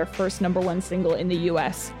Aerosmith their first number 1 single in the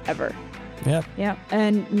US ever. Yep. Yeah,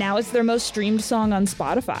 and now it's their most streamed song on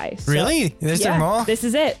Spotify. So, Really? Is there more? This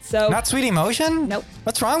is it. So Not Sweet Emotion? Nope.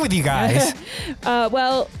 What's wrong with you guys?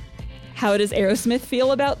 Well, how does Aerosmith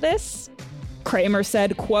feel about this? Kramer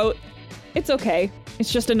said, quote, "It's okay.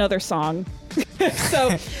 It's just another song."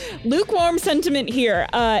 So, lukewarm sentiment here.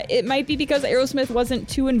 It might be because Aerosmith wasn't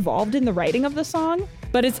too involved in the writing of the song,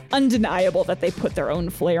 but it's undeniable that they put their own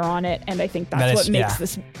flair on it, and I think that's what makes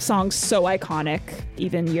this song so iconic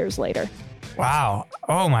even years later. Wow.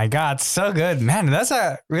 Oh my God. So good. Man, that's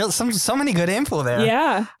a real, so many good info there.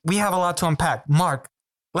 Yeah. We have a lot to unpack. Mark,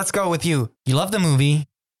 let's go with you. You love the movie.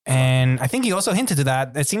 And I think you also hinted to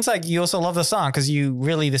that. It seems like you also love the song because you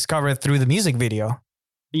really discovered it through the music video.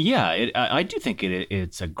 Yeah, I do think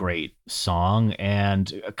it's a great song,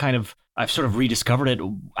 and I've sort of rediscovered it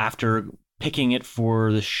after picking it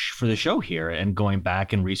for the show here and going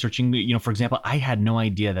back and researching. You know, for example, I had no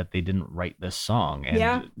idea that they didn't write this song,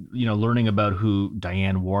 and learning about who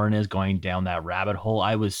Diane Warren is, going down that rabbit hole,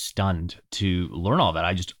 I was stunned to learn all that.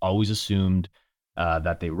 I just always assumed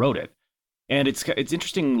that they wrote it. And it's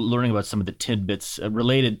interesting learning about some of the tidbits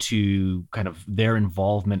related to kind of their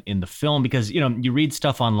involvement in the film, because, you read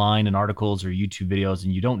stuff online and articles or YouTube videos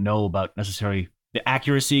and you don't know about necessarily the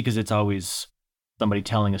accuracy because it's always somebody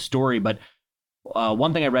telling a story. But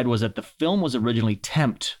one thing I read was that the film was originally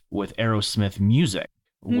temped with Aerosmith music,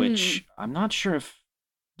 which I'm not sure if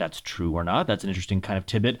that's true or not. That's an interesting kind of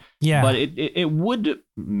tidbit. Yeah. But it would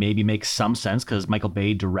maybe make some sense because Michael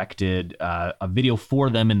Bay directed a video for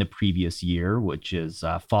them in the previous year, which is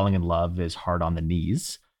Falling in Love is Hard on the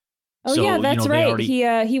Knees. Oh, so, yeah, that's right.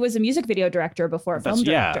 He was a music video director before a film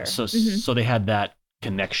director. Yeah, so they had that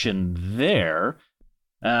connection there.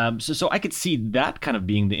 So I could see that kind of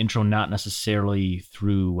being the intro, not necessarily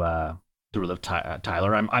through Liv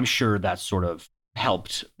Tyler. I'm sure that sort of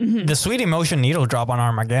helped. Mm-hmm. The Sweet Emotion needle drop on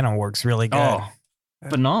Armageddon works really good. Oh,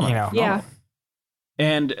 phenomenal. Yeah.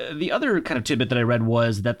 And the other kind of tidbit that I read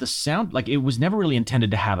was that the sound, it was never really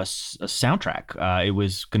intended to have a soundtrack. It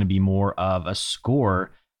was going to be more of a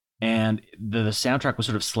score. And the soundtrack was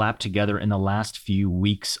sort of slapped together in the last few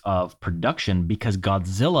weeks of production because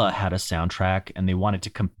Godzilla had a soundtrack and they wanted to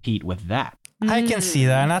compete with that. I can see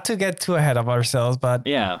that. Not to get too ahead of ourselves, but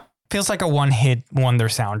yeah. Feels like a one-hit wonder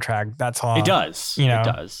soundtrack. That's all. It does. It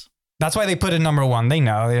does. That's why they put it number 1. They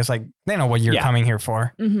know. They know what you're coming here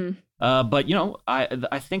for. Mm-hmm. But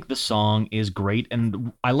I think the song is great,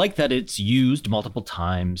 and I like that it's used multiple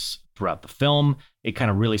times throughout the film. It kind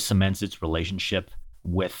of really cements its relationship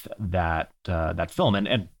with that film.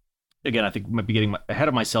 And again, I think I might be getting ahead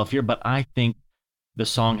of myself here, but I think the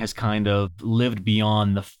song has kind of lived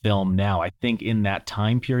beyond the film now. I think in that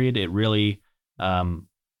time period, it really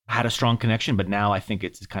had a strong connection, but now I think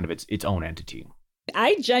it's kind of its own entity.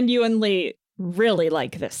 I genuinely really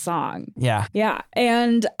like this song. Yeah. Yeah.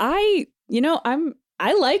 And I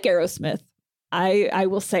like Aerosmith. I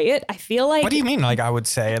will say it. I feel like... What do you mean? I would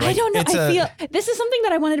say it. I don't know. I feel this is something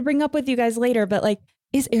that I wanted to bring up with you guys later, but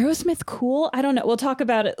is Aerosmith cool? I don't know. We'll talk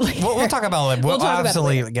about it later. We'll talk about it. We'll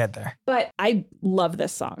absolutely get there. But I love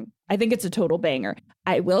this song. I think it's a total banger.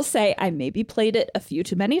 I will say I maybe played it a few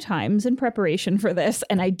too many times in preparation for this,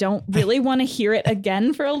 and I don't really want to hear it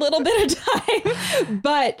again for a little bit of time.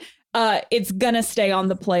 But it's gonna stay on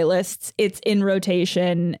the playlists. It's in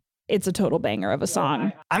rotation. It's a total banger of a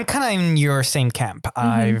song. I'm kind of in your same camp. Mm-hmm.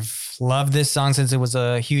 I've loved this song since it was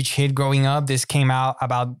a huge hit growing up. This came out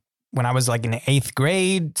about when I was in 8th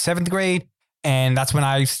grade, 7th grade. And that's when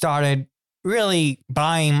I started really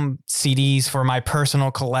buying CDs for my personal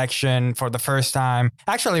collection for the first time.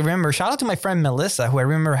 Actually, I remember, shout out to my friend Melissa, who I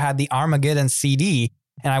remember had the Armageddon CD.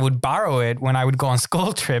 And I would borrow it when I would go on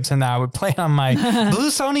school trips, and I would play it on my blue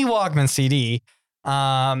Sony Walkman CD.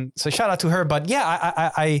 So shout out to her. But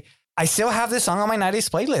yeah, I still have this song on my 90s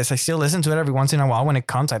playlist. I still listen to it every once in a while when it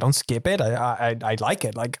comes. I don't skip it. I like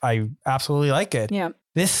it. I absolutely like it. Yeah.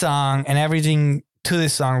 This song and everything to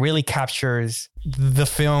this song really captures the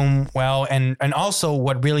film well, and also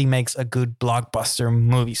what really makes a good blockbuster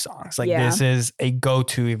movie song. It's this is a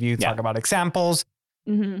go-to if you talk about examples.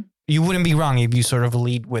 Mm-hmm. You wouldn't be wrong if you sort of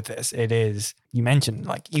lead with this. It is, you mentioned,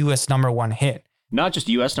 US #1 hit. Not just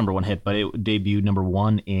US #1 hit, but it debuted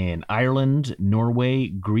 #1 in Ireland, Norway,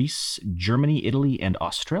 Greece, Germany, Italy, and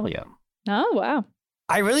Australia. Oh, wow.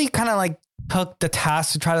 I really kind of like took the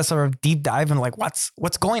task to try to sort of deep dive and like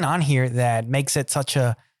what's going on here that makes it such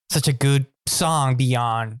a good song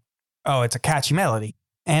beyond, oh, it's a catchy melody.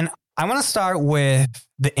 And I want to start with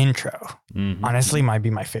the intro. Honestly, might be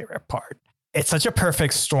my favorite part. It's such a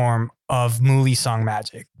perfect storm of movie song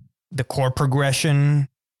magic. The chord progression.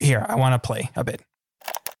 Here, I want to play a bit.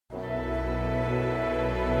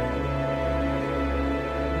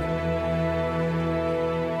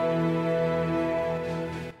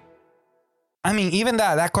 I mean, even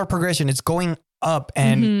that chord progression, it's going up.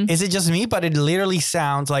 And is it just me? But it literally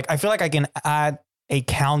sounds like, I feel like I can add a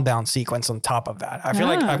countdown sequence on top of that. I feel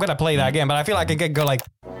like I'm going to play that again, but I feel like I could go like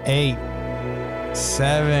 8,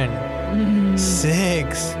 7,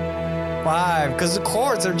 6, 5, because the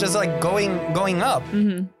chords are just like going up.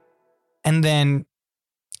 And then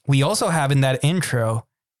we also have in that intro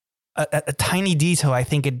a tiny detail. I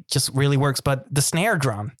think it just really works, but the snare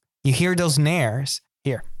drum, you hear those snares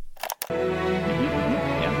here.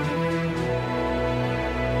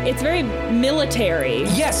 It's very military.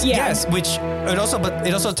 Yes. Which it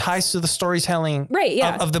also ties to the storytelling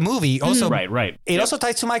of the movie. Also, right. It also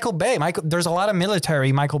ties to Michael Bay. There's a lot of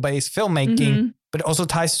military Michael Bay's filmmaking, but it also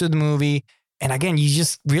ties to the movie. And again, you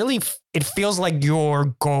just really, it feels like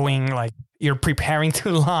you're preparing to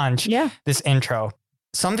launch this intro.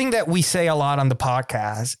 Something that we say a lot on the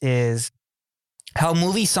podcast is how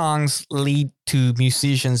movie songs lead to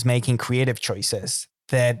musicians making creative choices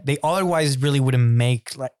that they otherwise really wouldn't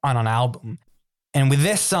make like on an album. And with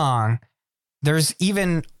this song, there's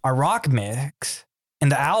even a rock mix in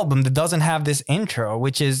the album that doesn't have this intro,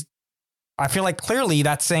 which is, I feel like clearly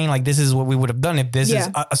that's saying like, this is what we would have done if this is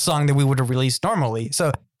a song that we would have released normally.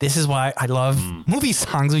 So this is why I love movie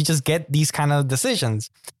songs. We just get these kind of decisions.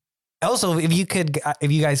 Also, if you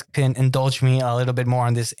guys can indulge me a little bit more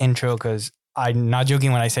on this intro, because I'm not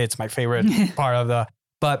joking when I say it's my favorite part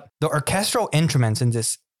but the orchestral instruments in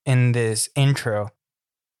this intro,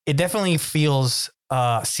 it definitely feels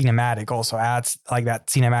cinematic. Also adds like that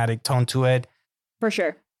cinematic tone to it, for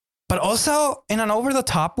sure. But also in an over the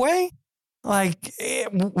top way,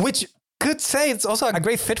 which could say it's also a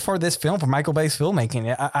great fit for this film, for Michael Bay's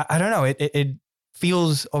filmmaking. I don't know. It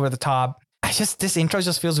feels over the top. This intro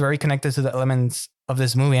just feels very connected to the elements of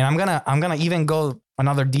this movie. And I'm gonna even go,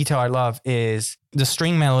 another detail I love is the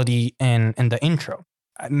string melody in the intro.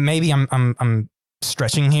 Maybe I'm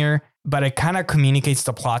stretching here, but it kind of communicates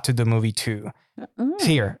the plot to the movie too.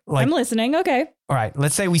 Here, like, I'm listening. Okay. All right.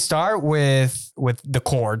 Let's say we start with the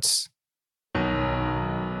chords.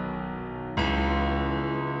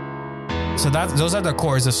 So those are the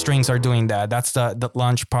chords. The strings are doing that. That's the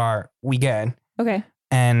launch part we get. Okay.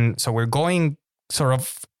 And so we're going sort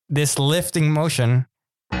of this lifting motion,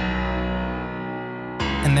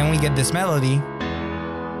 and then we get this melody.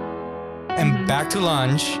 And back to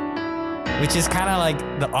lunge, which is kind of like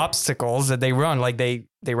the obstacles that they run. Like they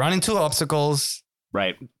run into obstacles.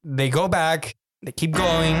 Right. They go back. They keep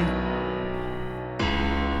going.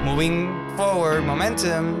 Moving forward,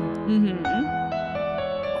 momentum.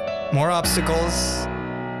 More obstacles.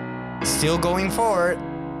 Still going forward.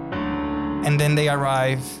 And then they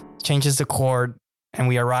arrive, changes the chord, and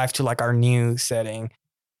we arrive to like our new setting.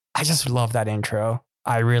 I just love that intro.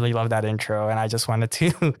 I really love that intro, and I just wanted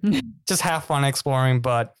to just have fun exploring.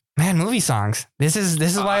 But man, movie songs. This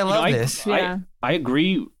is why I love this. I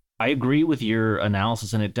agree. I agree with your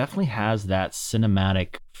analysis, and it definitely has that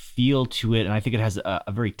cinematic feel to it, and I think it has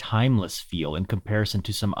a very timeless feel in comparison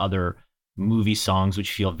to some other movie songs,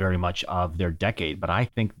 which feel very much of their decade. But I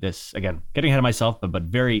think this, again, getting ahead of myself, but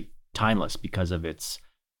very timeless because of its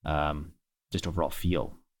just overall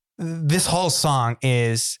feel. This whole song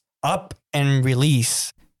is up and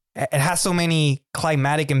release. It has so many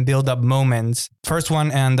climatic and build-up moments. First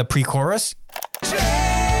one and the pre-chorus. And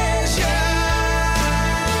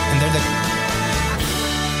then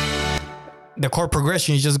the chord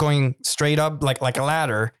progression is just going straight up like a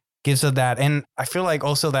ladder. Gives it that. And I feel like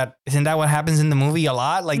also that, isn't that what happens in the movie a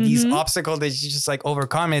lot? Like these obstacles that you just like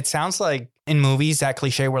overcome. It sounds like in movies, that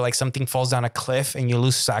cliche where like something falls down a cliff and you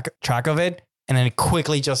lose track of it. And then it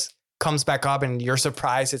quickly just comes back up and you're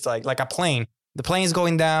surprised. It's like a plane. The plane is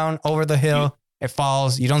going down over the hill. It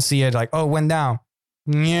falls. You don't see it, like, oh, it went down.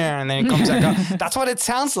 Yeah. And then it comes back up. That's what it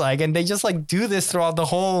sounds like. And they just like do this throughout the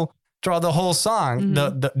whole song.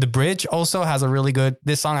 The bridge also has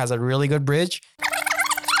this song has a really good bridge.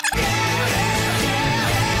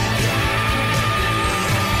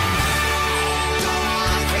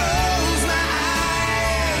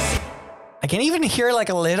 I can even hear like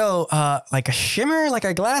a little, like a shimmer, like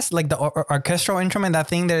a glass, like the orchestral instrument, that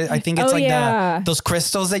thing that I think it's those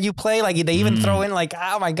crystals that you play. Like they even throw in like,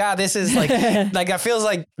 oh my God, this is like, like it feels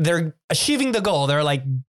like they're achieving the goal. They're like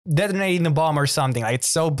detonating the bomb or something. Like it's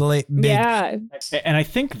so big. Yeah. And I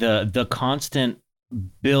think the constant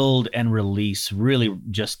build and release really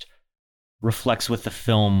just reflects with the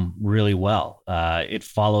film really well. It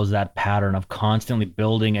follows that pattern of constantly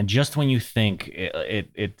building, and just when you think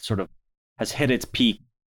it sort of has hit its peak,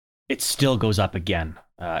 it still goes up again.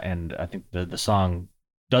 And I think the song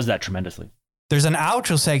does that tremendously. There's an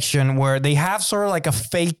outro section where they have sort of like a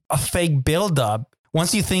fake build up.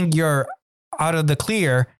 Once you think you're out of the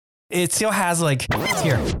clear, it still has like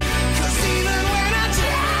here.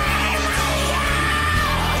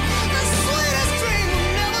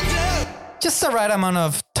 Just the right amount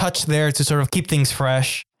of touch there to sort of keep things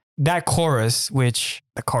fresh. That chorus, which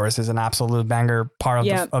the chorus is an absolute banger part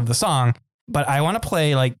of the song. But I want to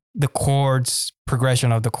play like the chords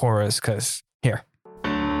progression of the chorus because here.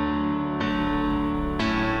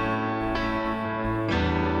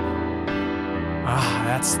 Ah,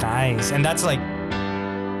 that's nice. And that's like,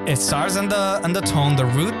 it starts on the tone, the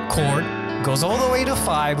root chord, goes all the way to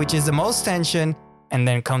 5, which is the most tension, and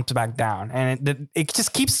then comes back down. And it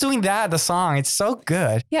just keeps doing that, the song. It's so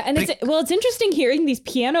good. Yeah, and it's interesting hearing these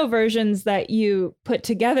piano versions that you put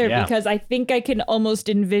together because I think I can almost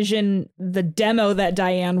envision the demo that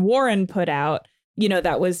Diane Warren put out,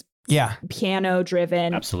 that was piano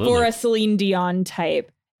driven for a Celine Dion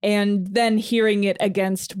type. And then hearing it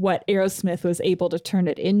against what Aerosmith was able to turn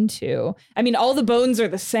it into. I mean, all the bones are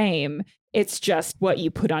the same. It's just what you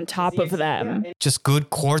put on top of them. Just good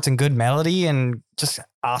chords and good melody and just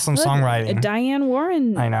awesome songwriting. Diane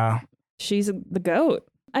Warren. I know. She's the GOAT.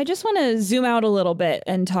 I just want to zoom out a little bit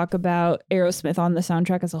and talk about Aerosmith on the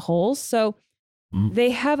soundtrack as a whole. So they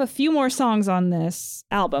have a few more songs on this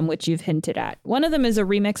album, which you've hinted at. One of them is a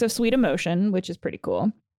remix of Sweet Emotion, which is pretty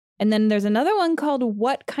cool. And then there's another one called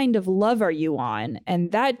What Kind of Love Are You On?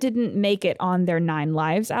 And that didn't make it on their 9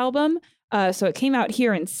 Lives album. So it came out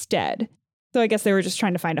here instead. So I guess they were just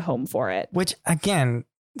trying to find a home for it. Which, again,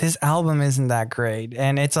 this album isn't that great.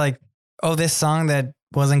 And it's like, oh, this song that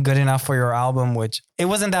wasn't good enough for your album, which it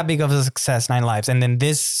wasn't that big of a success, 9 Lives. And then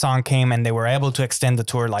this song came and they were able to extend the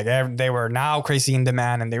tour. Like they were now crazy in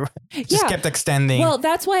demand and they were just kept extending. Well,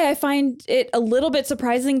 that's why I find it a little bit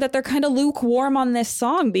surprising that they're kind of lukewarm on this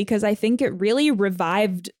song, because I think it really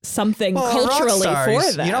revived something culturally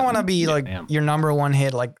for them. You don't want to be like your number one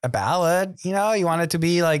hit, like a ballad, you want it to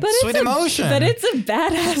be like Sweet Emotion. But it's a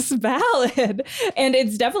badass ballad. And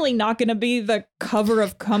it's definitely not going to be the cover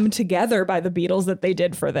of Come Together by the Beatles that they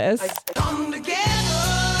did for this. Come together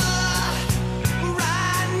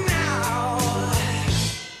right now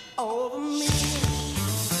over me.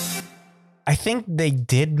 I think they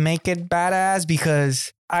did make it badass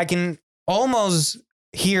because I can almost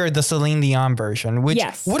hear the Celine Dion version, which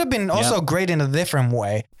would have been also great in a different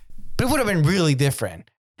way, but it would have been really different.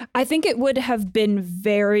 I think it would have been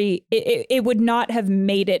it would not have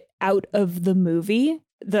made it out of the movie,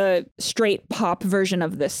 the straight pop version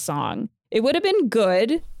of this song. It would have been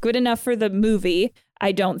good enough for the movie.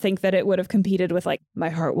 I don't think that it would have competed with like My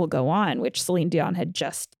Heart Will Go On, which Celine Dion had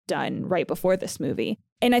just done right before this movie.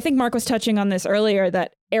 And I think Mark was touching on this earlier,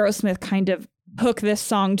 that Aerosmith kind of took this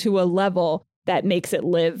song to a level that makes it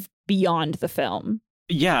live beyond the film.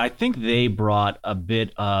 Yeah, I think they brought a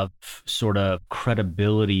bit of sort of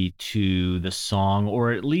credibility to the song,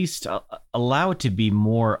 or at least allow it to be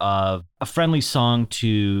more of a friendly song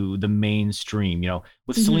to the mainstream.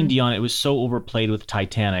 With Celine Dion, it was so overplayed with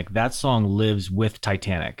Titanic. That song lives with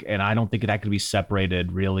Titanic, and I don't think that could be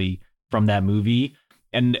separated really from that movie.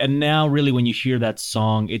 And now really when you hear that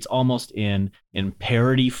song, it's almost in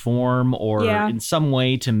parody form or in some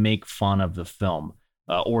way to make fun of the film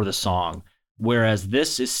or the song. Whereas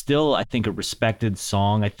this is still, I think, a respected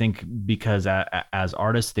song. I think because as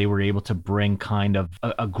artists, they were able to bring kind of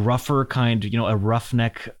a gruffer kind, a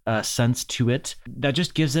roughneck sense to it that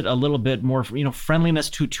just gives it a little bit more,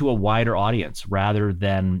 friendliness to a wider audience rather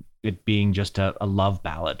than it being just a love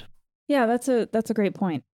ballad. Yeah, that's a great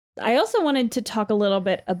point. I also wanted to talk a little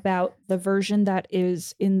bit about the version that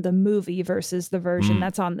is in the movie versus the version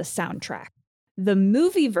that's on the soundtrack. The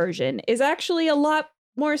movie version is actually a lot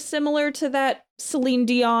more similar to that Celine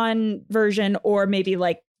Dion version, or maybe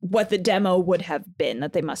like what the demo would have been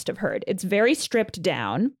that they must have heard. It's very stripped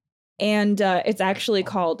down, and it's actually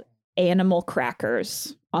called Animal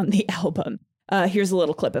Crackers on the album. Here's a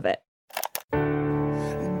little clip of it.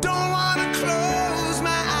 Don't wanna close my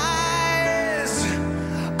eyes.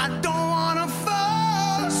 I don't wanna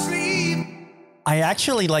fall asleep. I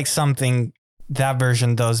actually like something that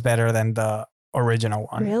version does better than the original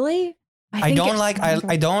one. Really? I don't like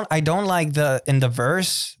in the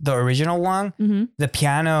verse, the original one, Mhm. the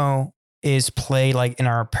piano is played like in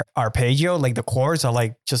our arpeggio, like the chords are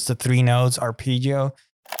like just the 3 notes arpeggio.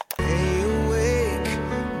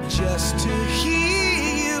 Just to hear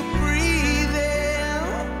you breathing.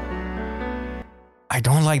 I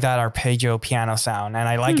don't like that arpeggio piano sound, and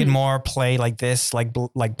I like it more play like this, like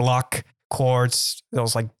block chords,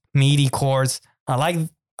 those like meaty chords. I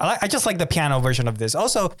just like the piano version of this.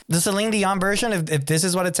 Also, the Celine Dion version, if this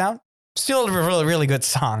is what it sounds, still a really, really good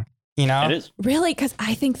song. You know, It is. Really? Because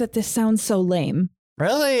I think that this sounds so lame.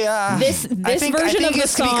 really. This I think version of the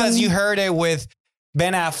it's song because you heard it with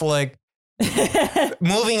Ben Affleck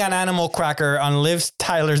moving an animal cracker on Liv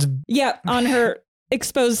Tyler's. yeah, on her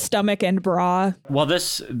exposed stomach and bra. Well,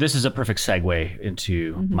 this is a perfect segue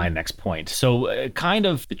into my next point. So, kind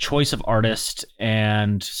of the choice of artist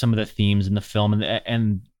and some of the themes in the film,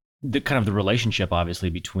 and the kind of the relationship, obviously,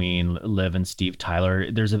 between Liv and Steve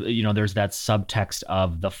Tyler. There's that subtext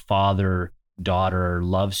of the father-daughter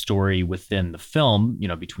love story within the film,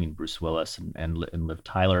 between Bruce Willis and Liv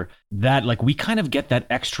Tyler. That like we kind of get that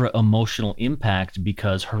extra emotional impact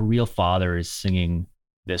because her real father is singing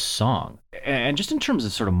this song. And just in terms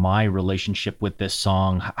of sort of my relationship with this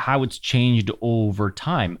song, how it's changed over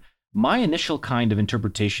time, my initial kind of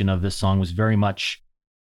interpretation of this song was very much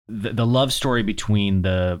the love story between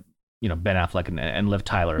the Ben Affleck and Liv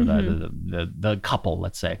Tyler, the couple,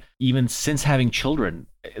 let's say. Even since having children,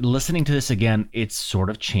 listening to this again, it's sort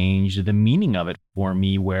of changed the meaning of it for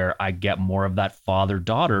me, where I get more of that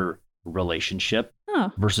father-daughter relationship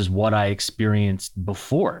versus what I experienced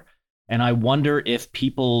before. And I wonder if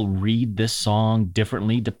people read this song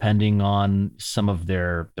differently depending on some of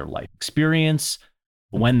their life experience,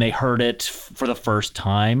 when they heard it for the first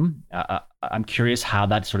time. I'm curious how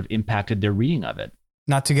that sort of impacted their reading of it.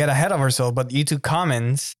 Not to get ahead of ourselves, but YouTube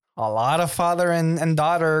comments, a lot of father and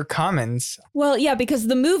daughter comments. Well, yeah, because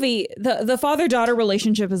the movie, the father-daughter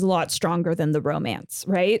relationship is a lot stronger than the romance,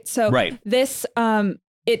 right? So Right. this,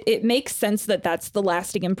 it makes sense that that's the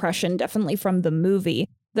lasting impression, definitely from the movie.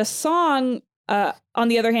 The song, on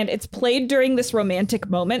the other hand, it's played during this romantic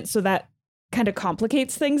moment, so that kind of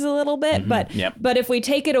complicates things a little bit. But if we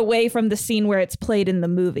take it away from the scene where it's played in the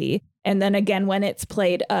movie, and then again when it's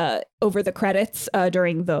played over the credits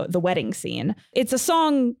during the wedding scene, it's a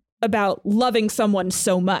song about loving someone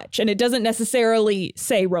so much, and it doesn't necessarily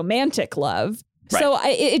say romantic love. Right. So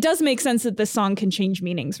it does make sense that this song can change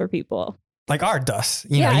meanings for people. Like art does.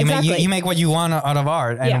 Exactly. You make what you want out of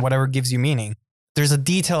art, and Yeah. whatever gives you meaning. There's a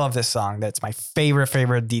detail of this song that's my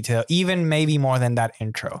favorite detail, even maybe more than that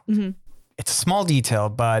intro. Mhm. It's a small detail,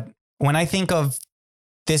 but when I think of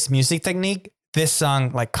this music technique, this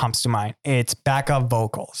song like comes to mind. It's backup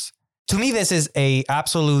vocals. To me, this is a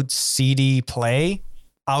absolute CD play.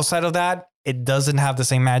 Outside of that, it doesn't have the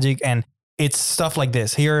same magic, and it's stuff like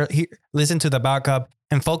this. Here, listen to the backup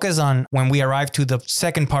and focus on when we arrive to the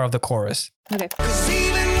second part of the chorus. Okay. 'Cause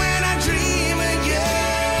even when I dream of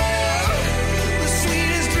you, the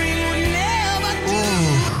sweetest dream would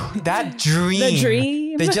never do. That dream. The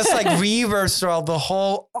dream. They just like reverbs throughout the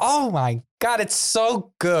whole. Oh my God, it's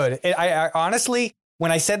so good. I honestly,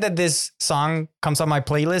 when I said that this song comes on my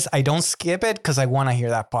playlist, I don't skip it because I want to hear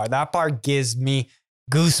that part. That part gives me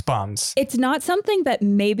goosebumps. It's not something that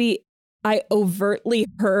maybe I overtly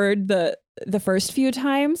heard the first few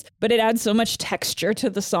times, but it adds so much texture to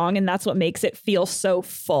the song, and that's what makes it feel so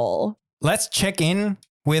full. Let's check in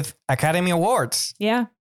with Academy Awards. Yeah.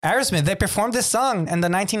 Aerosmith, they performed this song in the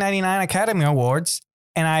 1999 Academy Awards,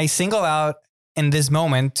 and I single out in this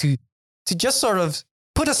moment to just sort of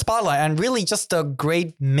put a spotlight on really just the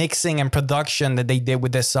great mixing and production that they did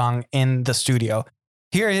with this song in the studio.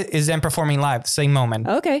 Here is them performing live, same moment.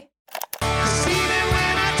 Okay. 'Cause even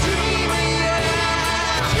when I dream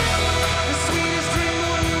of you, the sweetest dream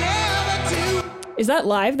would never do. Is that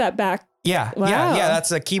live? That back? Yeah, Wow. yeah,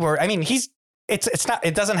 that's a keyboard. I mean, it's not,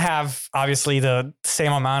 it doesn't have obviously the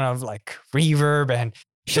same amount of like reverb and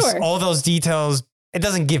just Sure. all those details. It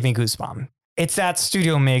doesn't give me goosebumps. It's that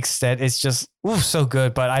studio mix that is just so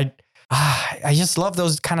good. But I just love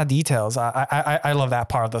those kind of details. I love that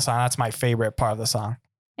part of the song. That's my favorite part of the song.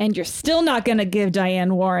 And you're still not going to give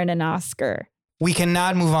Diane Warren an Oscar. We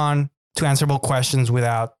cannot move on to answerable questions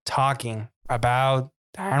without talking about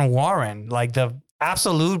Diane Warren, like the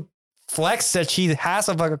absolute flex that she has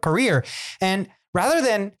of like a career. And rather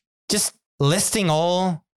than just listing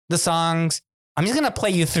all the songs, I'm just going to play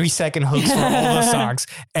you 3-second hooks for all the songs.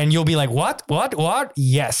 And you'll be like, what?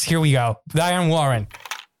 Yes, here we go. Diane Warren.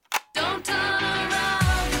 Don't turn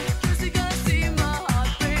around, 'cause you gotta see my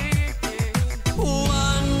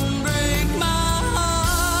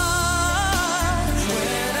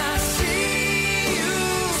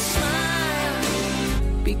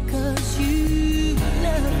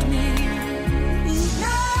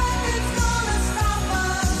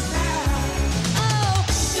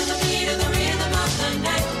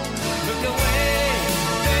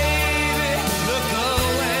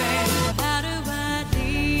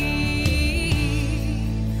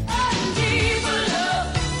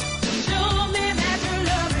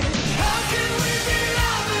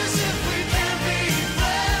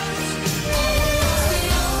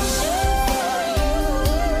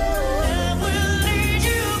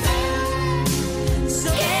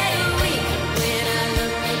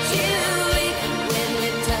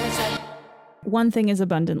one thing is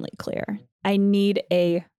abundantly clear. I need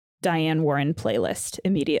a Diane Warren playlist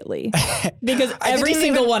immediately because every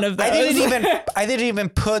single one of those. I didn't even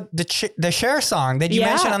put the Cher song that you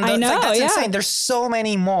mentioned on the. I know, that's insane. There's so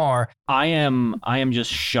many more. I am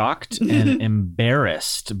just shocked and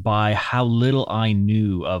embarrassed by how little I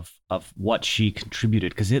knew of what she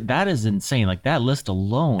contributed, because that is insane. Like that list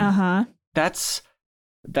alone. That's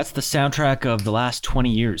the soundtrack of the last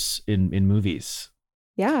 20 years in movies.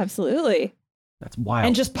 Yeah, absolutely. That's wild.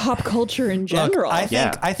 And just pop culture in general. Look,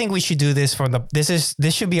 I think we should do this this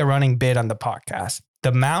should be a running bit on the podcast.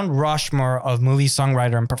 The Mount Rushmore of movie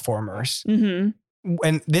songwriter and performers. Mm-hmm.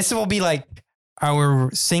 And this will be like our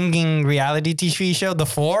singing reality TV show, The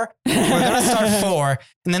Four. We're going to start 4.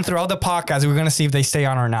 And then throughout the podcast, we're going to see if they stay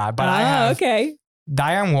on or not. But I have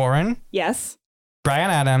Diane Warren. Yes. Bryan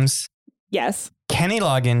Adams. Yes. Kenny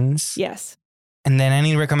Loggins. Yes. And then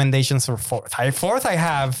any recommendations for 4th? Fourth, I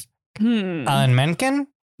have Alan Menken,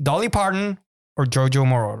 Dolly Parton, or Giorgio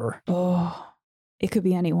Moroder. Oh, it could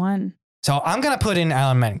be anyone. So I'm going to put in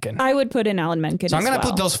Alan Menken. I would put in Alan Menken. So I'm going to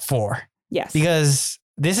put those 4. Yes. Because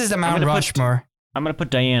this is the Mount Rushmore. I'm going to put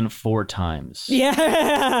Diane 4 times.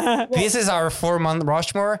 Yeah. This is our 4-month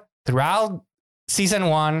Rushmore. Throughout season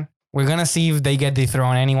 1, we're going to see if they get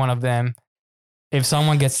dethroned, any one of them. If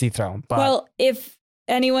someone gets dethroned. But well, if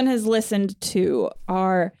anyone has listened to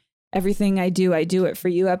our Everything I Do It For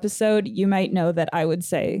You episode, you might know that I would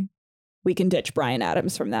say we can ditch Bryan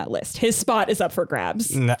Adams from that list. His spot is up for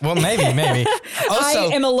grabs. Well, maybe. Also,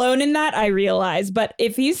 I am alone in that, I realize. But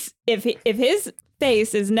if his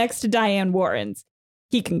face is next to Diane Warren's,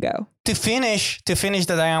 he can go. To finish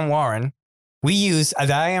the Diane Warren, we use a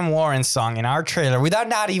Diane Warren song in our trailer without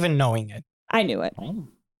not even knowing it. I knew it. Oh.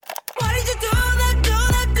 Why did you do that to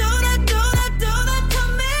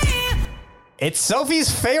me? It's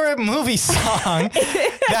Sophie's favorite movie song.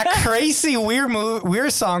 That crazy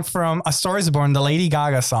weird song from A Star Is Born, the Lady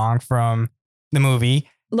Gaga song from the movie.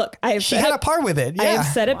 Look, She had a part with it. I Yeah.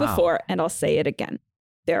 have said it before, and I'll say it again.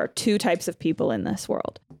 There are 2 types of people in this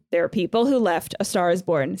world. There are people who left A Star Is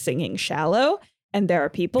Born singing Shallow, and there are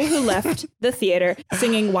people who left the theater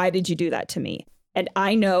singing Why Did You Do That to Me? And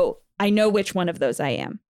I know which one of those I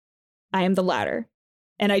am. I am the latter,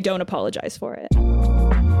 and I don't apologize for it.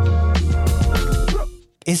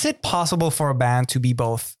 Is it possible for a band to be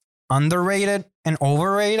both underrated and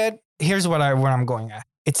overrated? Here's what I'm going at.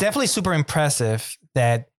 It's definitely super impressive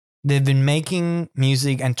that they've been making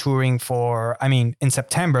music and touring in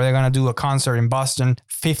September, they're going to do a concert in Boston,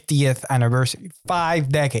 50th anniversary, 5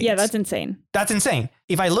 decades. Yeah, that's insane. That's insane.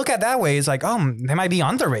 If I look at it that way, it's like, they might be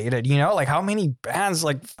underrated, like how many bands,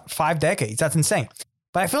 like 5 decades? That's insane.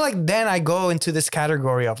 But I feel like then I go into this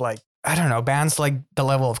category of like, I don't know, bands like the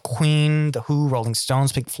level of Queen, The Who, Rolling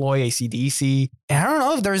Stones, Pink Floyd, AC/DC. And I don't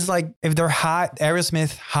know if their high,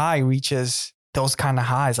 Aerosmith high reaches those kind of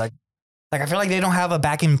highs. Like I feel like they don't have a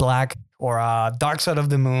Back in Black or a Dark Side of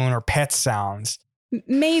the Moon or Pet Sounds.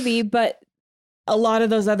 Maybe, but a lot of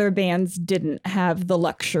those other bands didn't have the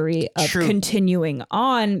luxury of continuing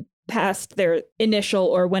on past their initial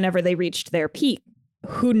or whenever they reached their peak.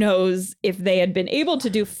 Who knows if they had been able to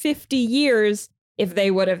do 50 years, if they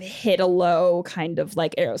would have hit a low, kind of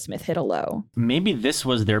like Aerosmith hit a low. Maybe this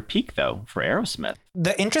was their peak, though, for Aerosmith.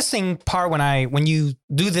 The interesting part when you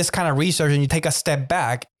do this kind of research and you take a step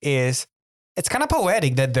back is it's kind of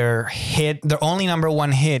poetic that their only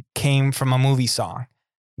 #1 hit came from a movie song,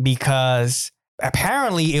 because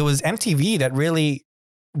apparently it was MTV that really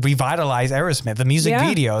revitalized Aerosmith, the music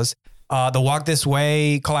videos, the Walk This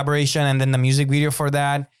Way collaboration, and then the music video for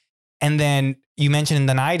that. And then you mentioned in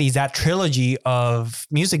the 90s, that trilogy of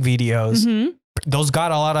music videos, those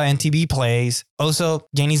got a lot of MTV plays. Also,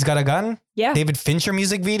 Janie's Got a Gun, David Fincher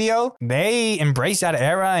music video. They embraced that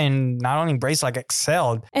era and not only embraced, like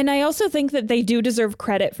excelled. And I also think that they do deserve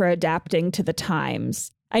credit for adapting to the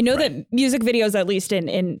times. I know that music videos, at least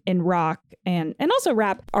in rock and also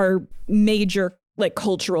rap, are major like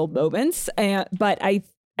cultural moments. But I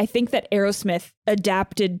think that Aerosmith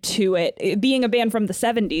adapted to it, being a band from the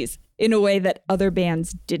 70s, in a way that other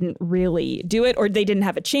bands didn't really do it, or they didn't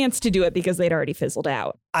have a chance to do it because they'd already fizzled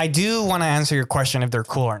out. I do want to answer your question if they're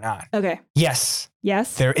cool or not. Okay. Yes.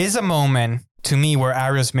 Yes. There is a moment to me where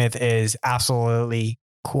Aerosmith is absolutely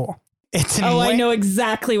cool. I know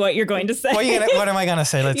exactly what you're going to say. What am I going to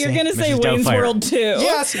say? You're going to say Wayne's World 2.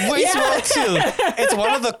 Yes, Wayne's World 2. It's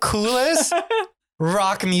one of the coolest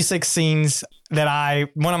rock music scenes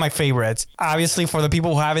one of my favorites. Obviously, for the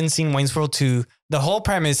people who haven't seen Wayne's World 2, the whole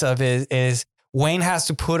premise of it is Wayne has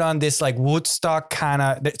to put on this like Woodstock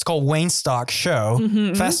it's called Waynestock show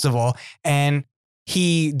festival. And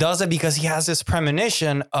he does it because he has this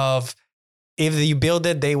premonition of if you build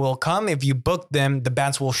it, they will come. If you book them, the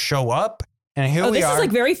bands will show up. And here we this are. is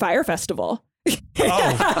like very Fire Festival.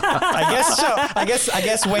 I guess so. I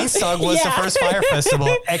guess Woodstock was the first Fire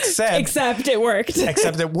Festival, Except it worked.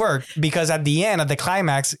 except it worked because at the end, at the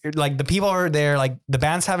climax, like the people are there, like the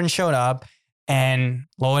bands haven't showed up, and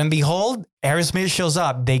lo and behold, Aerosmith shows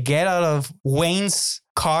up. They get out of Wayne's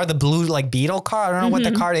car, the blue like Beetle car. I don't know what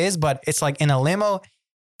the car is, but it's like in a limo,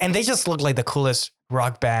 and they just look like the coolest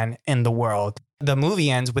rock band in the world. The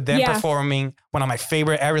movie ends with them performing one of my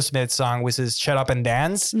favorite Aerosmith songs, which is "Shut Up and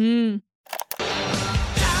Dance."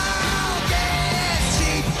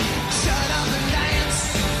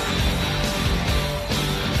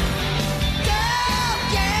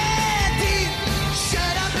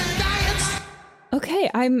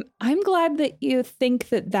 Okay, I'm glad that you think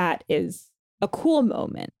that is a cool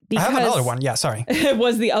moment. I Because have another one. Yeah, sorry.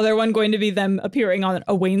 was the other one going to be them appearing on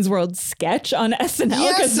a Wayne's World sketch on SNL?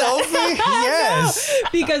 Yes, Sophie. Yes. No,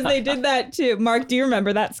 because they did that too. Mark, do you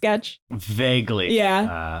remember that sketch? Vaguely.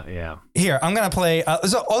 Yeah. Yeah. Here, I'm gonna play.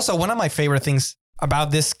 So also, one of my favorite things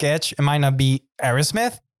about this sketch, it might not be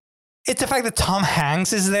Aerosmith. It's the fact that Tom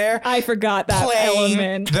Hanks is there. I forgot that playing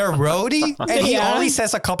element. their roadie, and he Yeah. only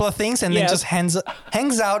says a couple of things and then just hangs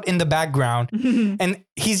out in the background. And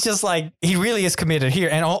he's just like, he really is committed here.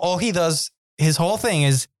 And all he does, his whole thing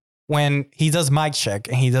is when he does mic check,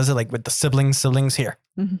 and he does it like with the siblings here.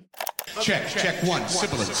 Check one,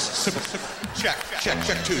 sibilance. Check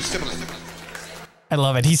two, sibilance. I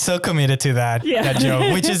love it. He's so committed to that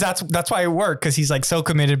joke, which is that's why it worked, because he's like so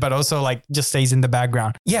committed, but also like just stays in the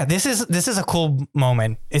background. Yeah, this is a cool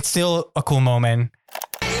moment. It's still a cool moment.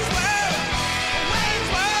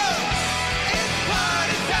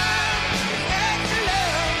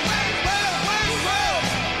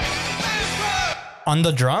 On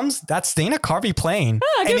the drums, that's Dana Carvey playing.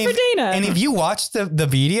 Ah, good for Dana. And if you watch the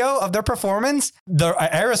video of their performance, the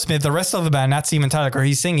Aerosmith, the rest of the band, not Steven Tyler, or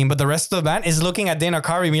he's singing, but the rest of the band is looking at Dana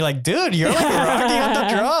Carvey and be like, dude, you're like rocking on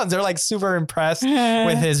the drums. They're like super impressed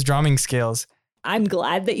with his drumming skills. I'm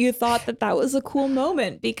glad that you thought that was a cool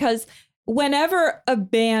moment, because whenever a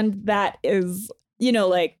band that is,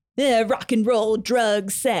 like rock and roll,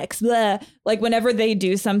 drugs, sex, blah, like whenever they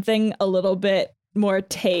do something a little bit more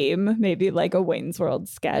tame, maybe like a Wayne's World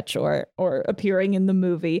sketch or appearing in the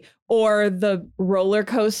movie or the roller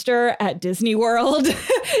coaster at Disney World,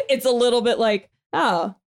 it's a little bit like,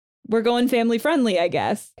 oh, we're going family friendly, I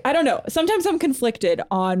guess. I don't know. Sometimes I'm conflicted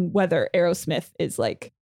on whether Aerosmith is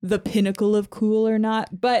like the pinnacle of cool or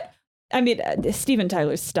not. But I mean, Steven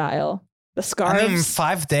Tyler's style, the scarves. I mean,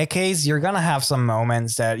 5 decades, you're going to have some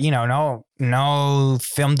moments that, no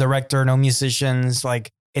film director, no musicians,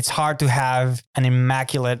 like, it's hard to have an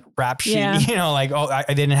immaculate rap sheet, like, oh,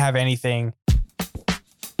 I didn't have anything.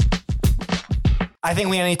 I think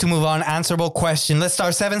we need to move on. Answerable question. Let's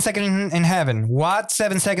start 7 seconds in heaven. What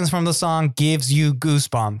 7 seconds from the song gives you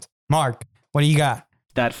goosebumps? Mark, what do you got?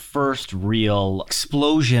 That first real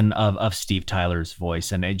explosion of Steve Tyler's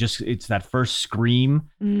voice, and it's that first scream,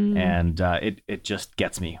 and it just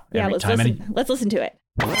gets me every time. Let's listen to it.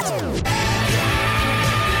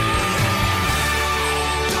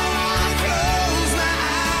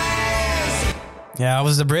 Yeah, it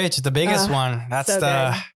was the bridge, the biggest one. That's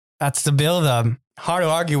the build up. Hard to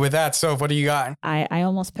argue with that. So what do you got? I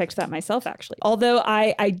almost picked that myself, actually. Although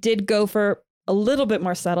I did go for a little bit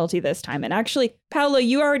more subtlety this time. And actually, Paolo,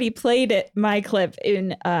 you already played my clip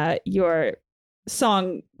in your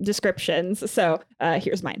song descriptions. So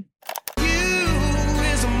here's mine. Oh,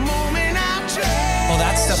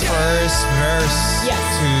 that's the first verse. Yes.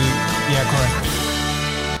 Yeah, correct.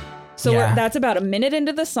 So that's about a minute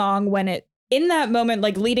into the song when in that moment,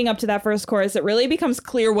 like leading up to that first chorus, it really becomes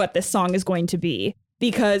clear what this song is going to be,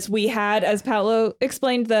 because we had, as Paolo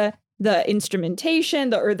explained, the instrumentation,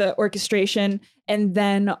 the orchestration, and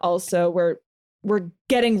then also we're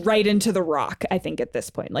getting right into the rock, I think, at this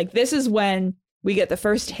point. Like, this is when we get the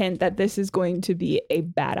first hint that this is going to be a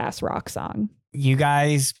badass rock song. You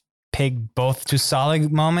guys picked both two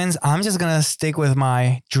solid moments. I'm just going to stick with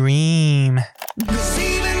my dream.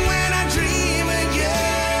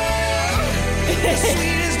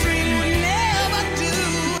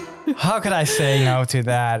 How could I say no to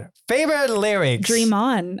that? Favorite lyrics? Dream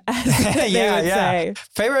on, as they would say.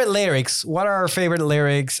 Favorite lyrics. What are our favorite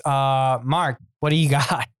lyrics? Mark, what do you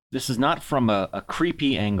got? This is not from a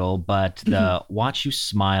creepy angle, but the watch you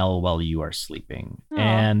smile while you are sleeping. Aww.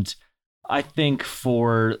 And I think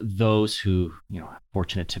for those who,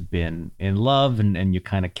 fortunate to have been in love and you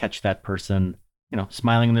kind of catch that person,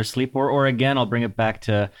 smiling in their sleep, or again, I'll bring it back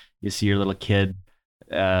to, you see your little kid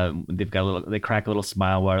they've got they crack a little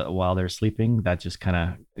smile while they're sleeping. That just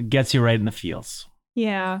kind of gets you right in the feels.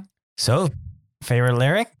 Yeah. So, favorite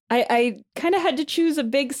lyric? I kind of had to choose a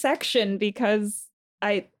big section because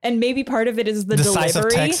and maybe part of it is the delivery. Size of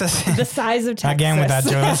Texas. The size of Texas. Again with that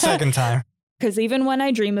joke the second time. Because even when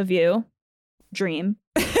I dream of you, dream,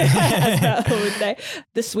 as that would say,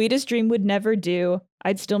 the sweetest dream would never do.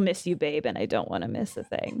 I'd still miss you, babe, and I don't want to miss a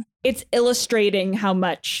thing. It's illustrating how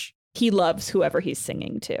much he loves whoever he's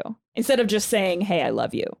singing to, instead of just saying, hey, I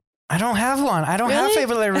love you. I don't have one. I don't have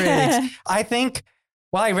favorite lyrics. I think,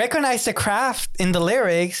 well, I recognize the craft in the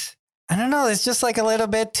lyrics. I don't know. It's just like a little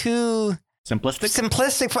bit too...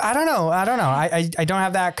 Simplistic. I don't know. I don't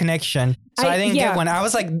have that connection. So I didn't get one. I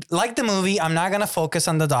was like the movie, I'm not going to focus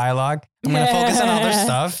on the dialogue. I'm going to focus on other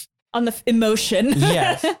stuff. On the emotion.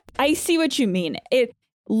 Yes. I see what you mean.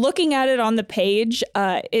 Looking at it on the page,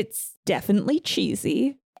 it's definitely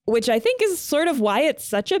cheesy, which I think is sort of why it's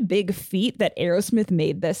such a big feat that Aerosmith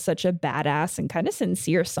made this such a badass and kind of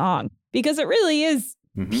sincere song, because it really is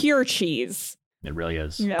pure cheese. It really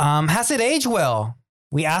is. Yeah. Has it aged well?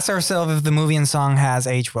 We asked ourselves if the movie and song has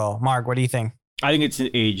aged well. Mark, what do you think? I think it's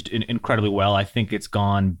aged incredibly well. I think it's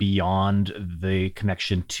gone beyond the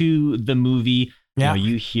connection to the movie. Yeah.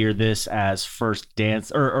 You hear this as first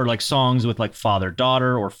dance or like songs with like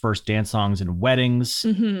father-daughter or first dance songs in weddings.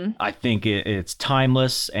 Mm-hmm. I think it's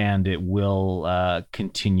timeless and it will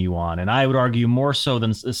continue on. And I would argue more so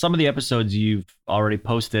than some of the episodes you've already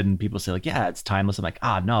posted and people say like, yeah, it's timeless. I'm like,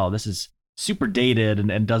 no, this is super dated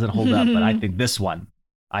and doesn't hold up. But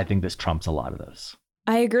I think this trumps a lot of those.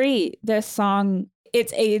 I agree. This song,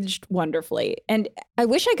 it's aged wonderfully. And I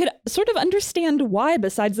wish I could sort of understand why,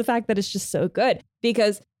 besides the fact that it's just so good,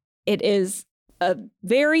 because it is a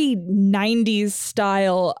very 90s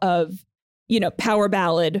style of, power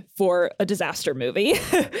ballad for a disaster movie,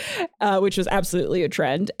 which was absolutely a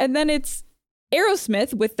trend. And then it's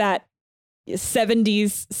Aerosmith with that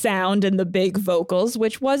 70s sound and the big vocals,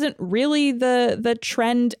 which wasn't really the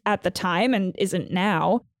trend at the time and isn't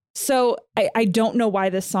now. So I don't know why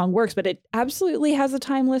this song works, but it absolutely has a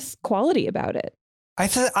timeless quality about it.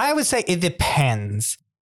 I would say it depends.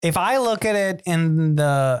 If I look at it in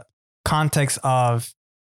the context of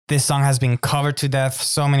this song has been covered to death,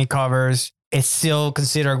 so many covers, it's still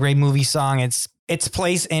considered a great movie song. It's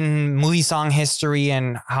place in movie song history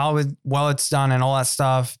and how well it's done and all that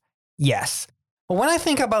stuff. Yes. But when I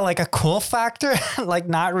think about like a cool factor, like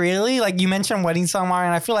not really, like you mentioned wedding song, Mario,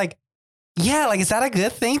 and I feel like, yeah, like, is that a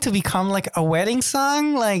good thing to become like a wedding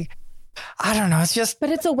song? Like, I don't know. It's just. But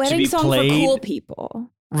it's a wedding song for cool people.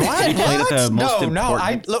 What? To be played at the most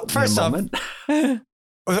important Look, first off,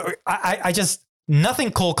 I just,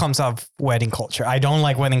 nothing cool comes of wedding culture. I don't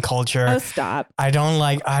like wedding culture. Oh, stop.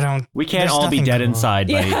 We can't all be dead cool inside,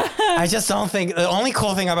 buddy. Yeah. I just don't think the only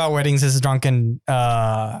cool thing about weddings is drunken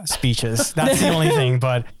speeches. That's the only thing.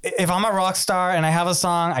 But if I'm a rock star and I have a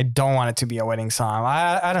song, I don't want it to be a wedding song.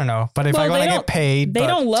 I don't know. But if I want to get paid, they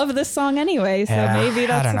don't love this song anyway. So maybe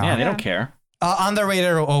that's. I don't know. Yeah, they don't care. Underrated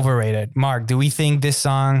or overrated? Mark, do we think this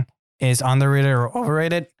song is underrated or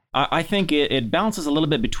overrated? I think it balances a little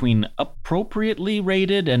bit between appropriately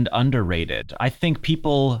rated and underrated. I think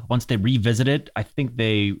people, once they revisit it, I think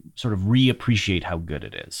they sort of reappreciate how good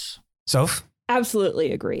it is. Soph?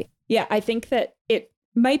 Absolutely agree. Yeah, I think that it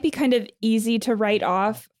might be kind of easy to write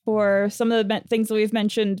off for some of the things that we've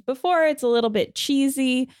mentioned before. It's a little bit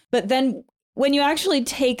cheesy, but then when you actually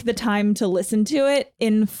take the time to listen to it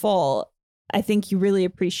in full, I think you really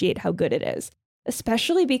appreciate how good it is,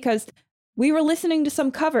 especially because we were listening to some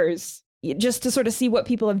covers just to sort of see what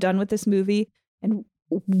people have done with this movie. And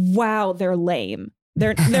wow, they're lame.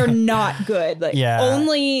 They're not good. Like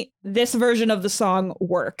only this version of the song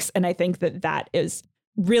works. And I think that is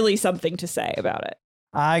really something to say about it.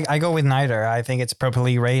 I go with neither. I think it's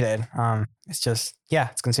appropriately rated. It's just,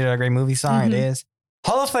 it's considered a great movie song. Mm-hmm. It is.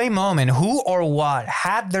 Hall of Fame moment. Who or what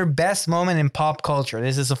had their best moment in pop culture?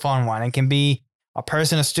 This is a fun one. It can be a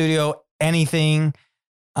person, a studio, anything.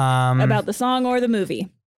 About the song or the movie.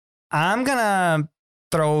 I'm gonna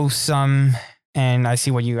throw some, and I see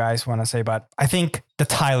what you guys want to say, but I think the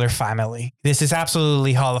Tyler family. This is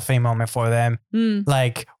absolutely Hall of Fame moment for them.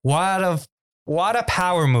 Like, what a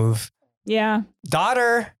power move. Yeah.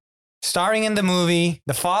 Daughter starring in the movie,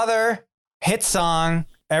 the father, hit song.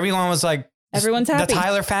 Everyone was like, everyone's happy. The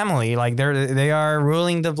Tyler family, like they are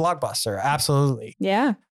ruling the blockbuster. Absolutely.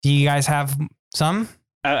 Yeah. Do you guys have some?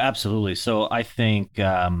 Absolutely. So I think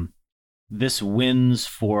this wins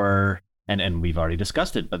for, and we've already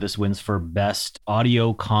discussed it, but this wins for best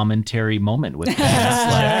audio commentary moment with Ben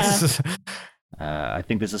Affleck. I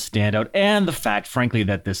think this is a standout, and the fact, frankly,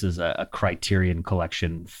 that this is a Criterion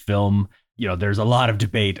Collection film. You know, there's a lot of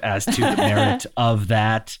debate as to the merit of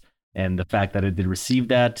that, and the fact that it did receive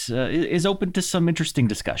that is open to some interesting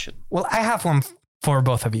discussion. Well, I have one for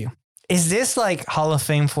both of you. Is this like Hall of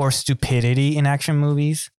Fame for stupidity in action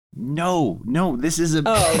movies? No, this is a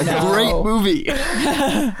no. great movie.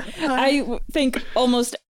 I think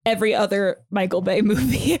almost every other Michael Bay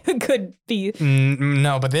movie could be.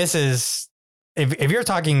 No, but this is, if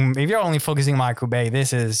you're only focusing on Michael Bay,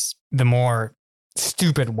 this is the more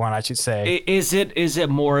stupid one, I should say. Is it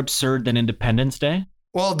more absurd than Independence Day?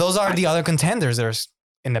 Well, those are the other contenders. There's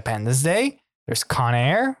Independence Day, there's Con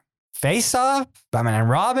Air, Face Off, Batman and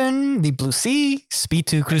Robin, Deep Blue Sea, Speed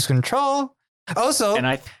 2 Cruise Control. Also, and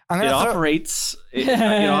it operates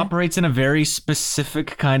in a very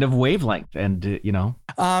specific kind of wavelength, and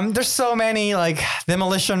there's so many, like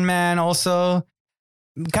Demolition Man. Also,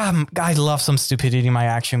 God, I love some stupidity in my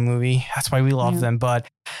action movie. That's why we love them. But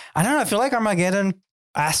I don't know. I feel like Armageddon,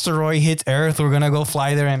 asteroid hits Earth, we're gonna go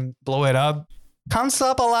fly there and blow it up, comes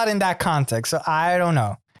up a lot in that context. So I don't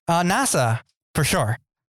know. NASA for sure.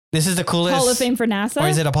 This is the coolest Hall of Fame for NASA, or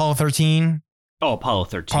is it Apollo 13? Oh, Apollo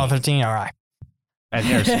 13. Apollo 13. All right. And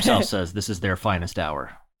Harris himself says this is their finest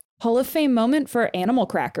hour. Hall of Fame moment for animal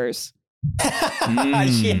crackers.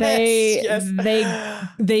 Yes,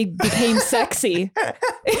 They became sexy.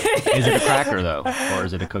 Is it a cracker though, or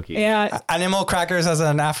is it a cookie? Yeah, Animal crackers as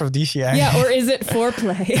an aphrodisiac. yeah, or is it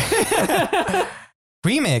foreplay?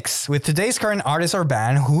 Remix with today's current artist or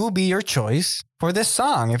band. Who would be your choice for this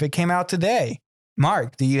song if it came out today?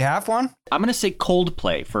 Mark, do you have one? I'm going to say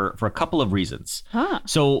Coldplay for a couple of reasons. Huh.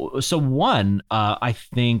 So one, I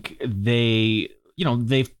think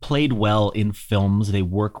they've played well in films. They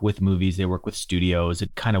work with movies. They work with studios.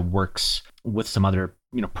 It kind of works with some other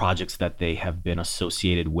projects that they have been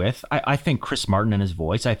associated with. I think Chris Martin and his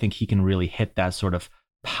voice, I think he can really hit that sort of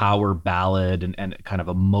power ballad and kind of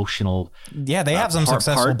emotional. Yeah, they have some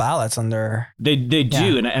successful ballads on their. They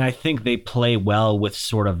do, and I think they play well with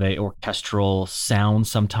sort of a orchestral sound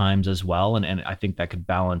sometimes as well, and I think that could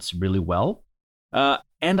balance really well.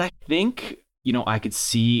 And I think I could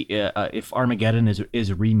see if Armageddon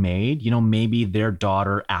is remade, maybe their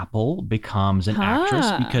daughter Apple becomes an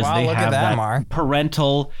actress because they have that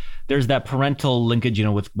parental. There's that parental linkage,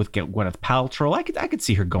 with Gwyneth Paltrow. I could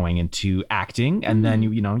see her going into acting, and then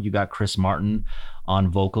you got Chris Martin on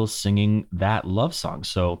vocals singing that love song.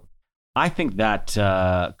 So I think that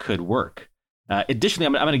could work. Additionally,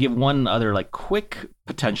 I'm going to give one other quick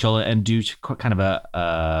potential and do kind of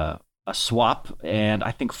a swap, and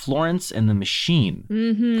I think Florence and the Machine could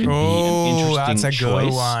be an interesting that's a choice.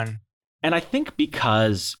 good one. And I think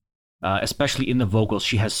because, especially in the vocals,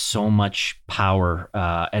 she has so much power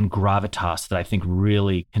and gravitas that I think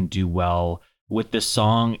really can do well with this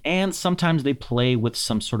song. And sometimes they play with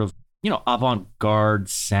some sort of avant-garde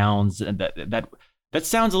sounds and that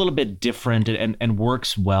sounds a little bit different and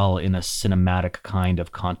works well in a cinematic kind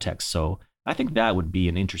of context. So I think that would be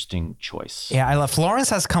an interesting choice. Yeah, I love Florence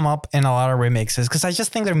has come up in a lot of remixes because I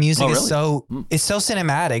just think their music is so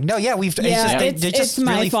cinematic. No, yeah, it's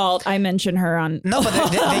my fault. I mention her on. No, but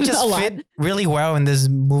they just fit really well in this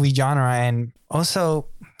movie genre, and also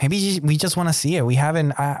maybe we just want to see it. We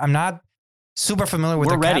haven't. I'm not super familiar with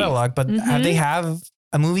their catalog, but they have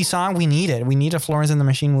a movie song. We need it. We need a Florence and the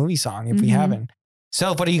Machine movie song if we haven't.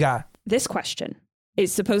 So, what do you got? This question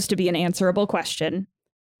is supposed to be an answerable question.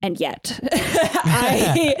 And yet,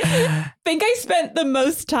 I think I spent the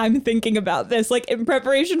most time thinking about this. In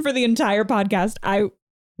preparation for the entire podcast, I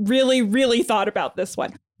really, really thought about this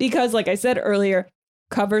one. Because like I said earlier,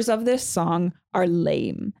 covers of this song are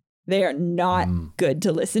lame. They are not good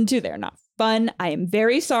to listen to. They're not fun. I am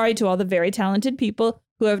very sorry to all the very talented people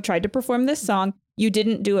who have tried to perform this song. You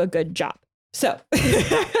didn't do a good job. So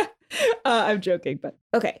I'm joking, but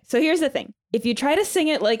okay. So here's the thing. If you try to sing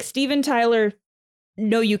it like Steven Tyler,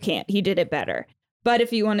 no, you can't. He did it better. But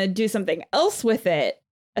if you want to do something else with it,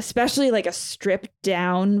 especially like a stripped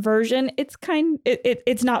down version, it's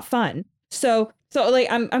it's not fun. So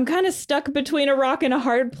I'm kind of stuck between a rock and a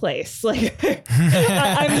hard place.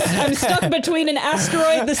 I'm stuck between an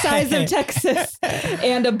asteroid the size of Texas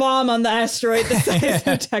and a bomb on the asteroid the size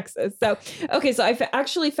of Texas. So I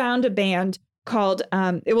actually found a band called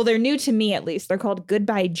they're new to me at least. They're called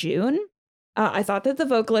Goodbye June. I thought that the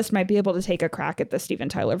vocalist might be able to take a crack at the Steven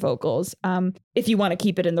Tyler vocals if you want to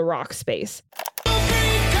keep it in the rock space.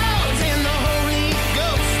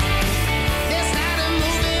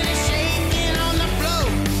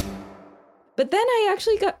 But then I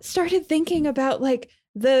actually started thinking about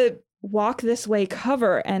the Walk This Way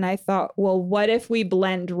cover, and I thought, well, what if we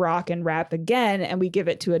blend rock and rap again and we give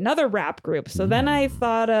it to another rap group? So then I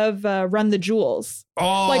thought of Run the Jewels.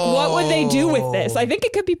 Oh. Like, what would they do with this? I think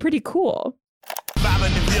it could be pretty cool.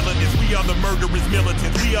 Violent and villainous, we are the murderous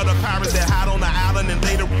militants. We are the pirates that hide on the island and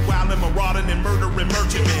later we wild and marauding and murdering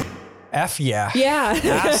merchantmen. F yeah. Yeah.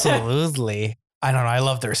 Absolutely. I don't know. I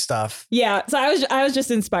love their stuff. Yeah. So I was just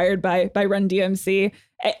inspired by Run DMC.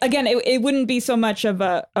 Again, it wouldn't be so much of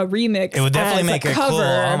a remix. It would definitely make it cover, cool.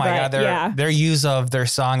 Oh my but God. Their use of their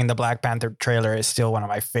song in the Black Panther trailer is still one of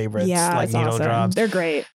my favorites. Yeah, like it's needle awesome. drops. They're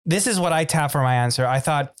great. This is what I tapped for my answer. I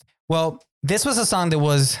thought, well, this was a song that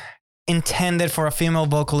was intended for a female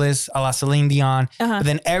vocalist a la Celine Dion, but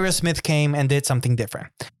then Aerosmith came and did something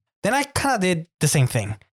different. Then I kind of did the same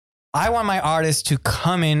thing. I want my artist to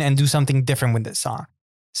come in and do something different with this song.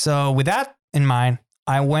 So with that in mind,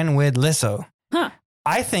 I went with Lizzo. Huh.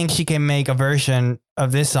 I think she can make a version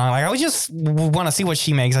of this song. Like, I would just want to see what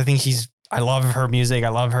she makes. I love her music. I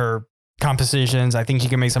love her compositions. I think she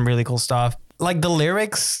can make some really cool stuff. Like, the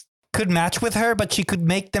lyrics could match with her, but she could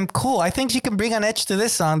make them cool. I think she can bring an edge to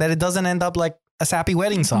this song that it doesn't end up like a sappy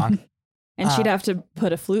wedding song. And she'd have to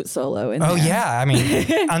put a flute solo in there. Oh yeah. I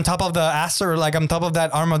mean, on top of the Aster, like on top of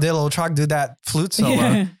that armadillo truck, do that flute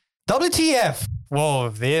solo. WTF.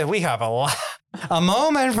 Whoa, we have a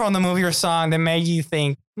moment from the movie or song that made you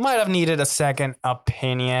think might have needed a second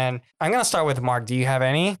opinion. I'm going to start with Mark. Do you have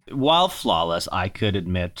any? While flawless, I could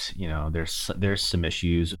admit, there's some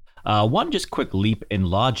issues. One just quick leap in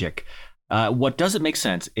logic. What doesn't make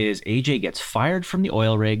sense is AJ gets fired from the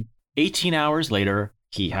oil rig. 18 hours later,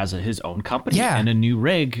 he has his own company and a new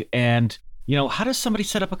rig. And, how does somebody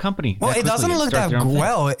set up a company? Well, it doesn't look that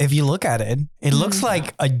well if you look at it. It looks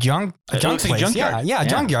like a junk place. Like junkyard. Yeah,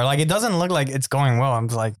 junkyard. Like, it doesn't look like it's going well. I'm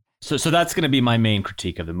just like... So that's going to be my main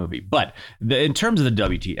critique of the movie. But in terms of the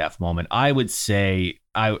WTF moment, I would say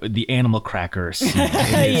the animal cracker scene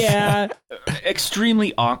is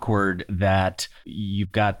extremely awkward that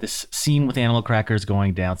you've got this scene with animal crackers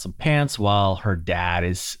going down some pants while her dad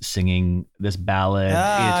is singing this ballad.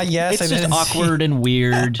 It's just awkward and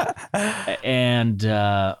weird. And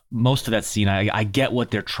most of that scene, I get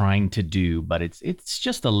what they're trying to do, but it's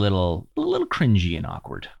just a little cringy and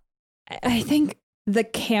awkward. I think the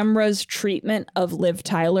camera's treatment of Liv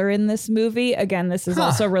Tyler in this movie, again, this is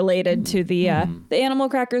also related to the animal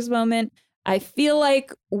crackers moment. I feel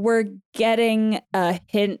like we're getting a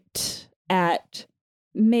hint at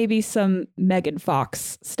maybe some Megan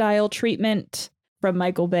Fox style treatment from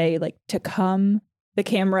Michael Bay, like to come. The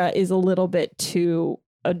camera is a little bit too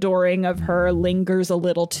adoring of her, lingers a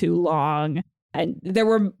little too long. And there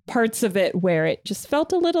were parts of it where it just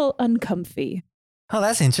felt a little uncomfy. Oh,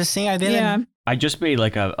 that's interesting. I didn't... Yeah. I just made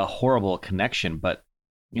like a horrible connection, but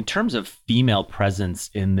in terms of female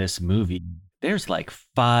presence in this movie, there's like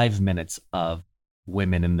 5 minutes of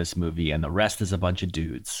women in this movie and the rest is a bunch of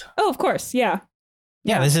dudes. Oh, of course. Yeah.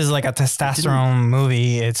 Yeah, this is like a testosterone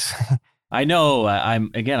movie. It's... I know.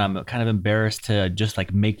 I'm kind of embarrassed to just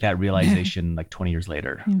like make that realization like 20 years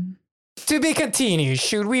later. To be continued,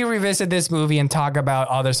 should we revisit this movie and talk about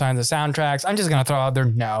other songs of soundtracks? I'm just going to throw out there,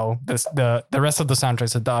 no. The rest of the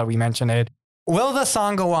soundtracks, I we mentioned it. Will the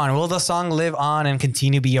song go on? Will the song live on and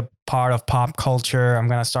continue to be a part of pop culture? I'm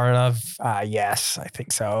going to start off. Yes, I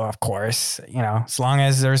think so. Of course. As long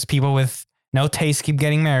as there's people with no taste keep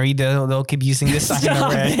getting married, they'll keep using this song in the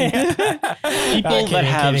way. People that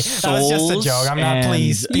have souls. That was just a joke. I'm not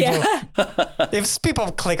pleased. If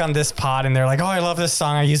people click on this pod and they're like, oh, I love this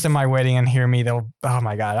song, I used it in my wedding, and hear me, they'll, oh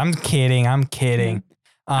my God, I'm kidding.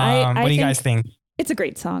 What do you guys think? It's a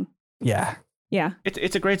great song. Yeah. Yeah.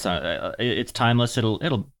 It's a great song. It's timeless.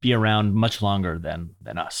 It'll be around much longer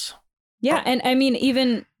than us. Yeah. And I mean,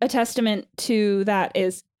 even a testament to that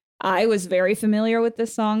is I was very familiar with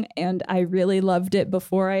this song and I really loved it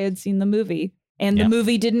before I had seen the movie. And the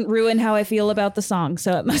movie didn't ruin how I feel about the song.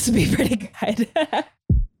 So it must be pretty good.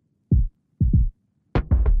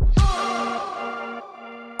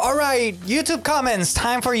 All right. YouTube comments.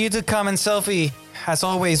 Time for YouTube comments, Sophie. As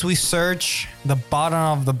always, we search the bottom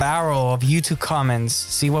of the barrel of YouTube comments,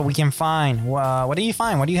 see what we can find. What do you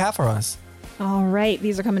find? What do you have for us? All right,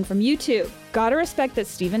 these are coming from YouTube. Gotta respect that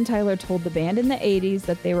Steven Tyler told the band in the 80s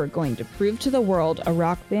that they were going to prove to the world a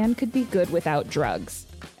rock band could be good without drugs.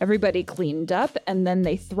 Everybody cleaned up, and then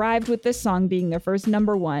they thrived with this song being their first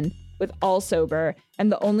 #1 with All Sober,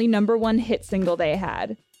 and the only #1 hit single they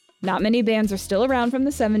had. Not many bands are still around from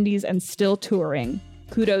the 70s and still touring.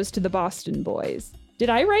 Kudos to the Boston boys. Did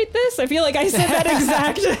I write this? I feel like I said that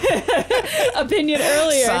exact opinion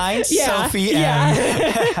earlier. Signed, Sophie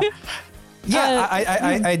M.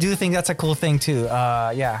 I do think that's a cool thing too.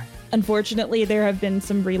 Unfortunately, there have been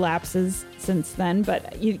some relapses since then,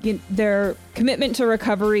 but their commitment to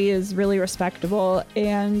recovery is really respectable.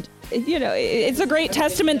 And, it's a great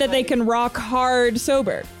testament that they can rock hard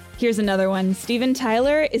sober. Here's another one. Steven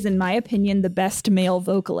Tyler is, in my opinion, the best male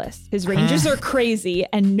vocalist. His ranges are crazy,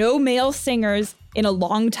 and no male singers in a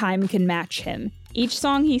long time can match him. Each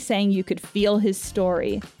song he sang, you could feel his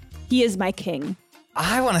story. He is my king.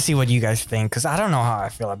 I want to see what you guys think, because I don't know how I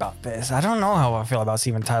feel about this. I don't know how I feel about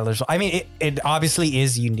Steven Tyler's. I mean, it obviously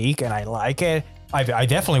is unique, and I like it. I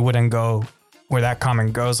definitely wouldn't go where that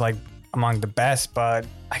comment goes, like, among the best, but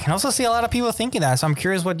I can also see a lot of people thinking that, so I'm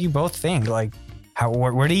curious what you both think. Like,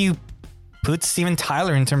 where do you put Steven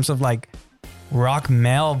Tyler in terms of, like, rock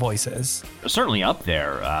male voices? Certainly up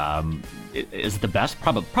there. Is it the best?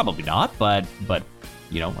 Probably not, but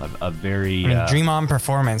a very Dream On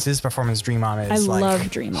performance. His performance, Dream On, is I love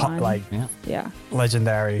Dream On. Yeah,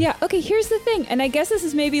 legendary. Yeah. Okay. Here's the thing, and I guess this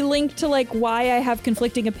is maybe linked to like why I have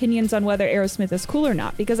conflicting opinions on whether Aerosmith is cool or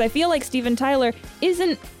not, because I feel like Steven Tyler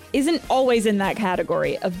isn't always in that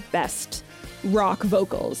category of best rock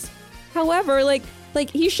vocals. However, like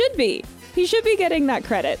he should be. He should be getting that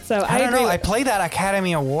credit. So I don't know. I played that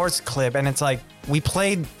Academy Awards clip, and it's like, we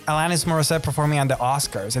played Alanis Morissette performing on the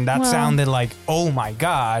Oscars, and that sounded like, oh my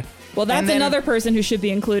God. Well, that's another person who should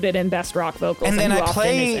be included in best rock vocals. And then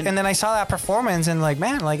I saw that performance, and like,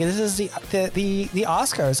 man, like, this is the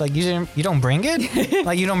Oscars. Like, you don't bring it?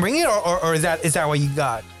 Like, you don't bring it, or is that what you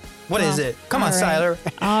got? What is it? Come on, Tyler.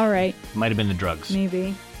 All right. Might have been the drugs.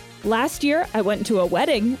 Maybe. Last year, I went to a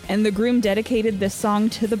wedding, and the groom dedicated this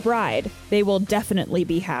song to the bride. They will definitely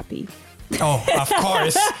be happy. Oh, of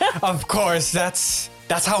course. Of course. That's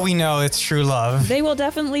how we know it's true love. They will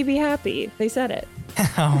definitely be happy. They said it.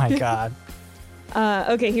 Oh my God.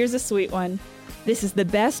 Okay, here's a sweet one. This is the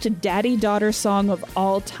best daddy-daughter song of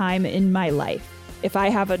all time in my life. If I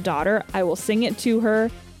have a daughter, I will sing it to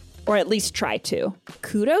her, or at least try to.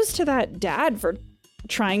 Kudos to that dad for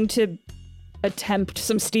trying to attempt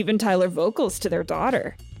some Steven Tyler vocals to their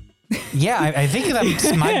daughter. Yeah, I think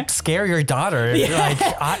that might scare your daughter.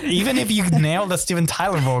 Yeah. Like, even if you nail the Steven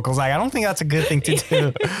Tyler vocals, like, I don't think that's a good thing to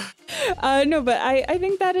do. No, but I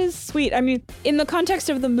think that is sweet. I mean, in the context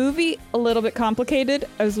of the movie, a little bit complicated,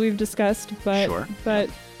 as we've discussed, but sure. But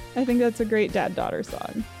I think that's a great dad-daughter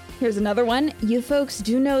song. Here's another one. You folks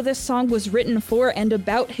do know this song was written for and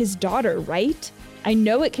about his daughter, right? I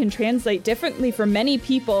know it can translate differently for many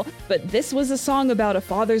people, but this was a song about a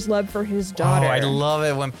father's love for his daughter. Oh, I love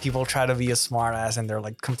it when people try to be a smartass and they're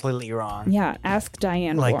like completely wrong. Yeah, ask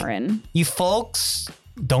Diane Warren. You folks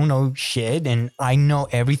don't know shit, and I know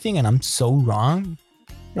everything, and I'm so wrong.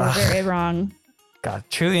 They're very wrong. God,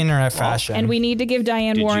 true internet fashion. And we need to give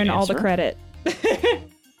Diane Warren all the credit.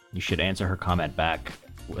 You should answer her comment back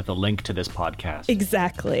with a link to this podcast.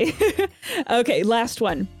 Exactly. Okay, last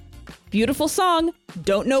one. Beautiful song.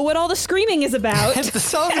 Don't know what all the screaming is about.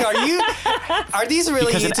 Sophie, are these really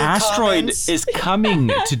because YouTube an asteroid comments? is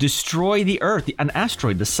coming to destroy the Earth. An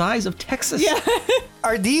asteroid the size of Texas. Yeah.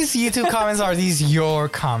 Are these YouTube comments, or are these your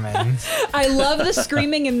comments? I love the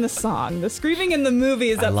screaming in the song. The screaming in the movie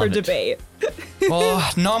is up for debate. Well,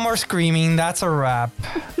 no more screaming. That's a wrap.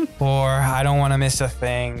 Or I Don't Want to Miss a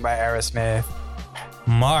Thing by Aerosmith.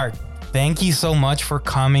 Mark, thank you so much for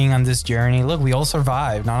coming on this journey. Look, we all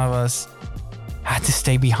survived. None of us had to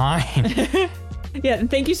stay behind. Yeah,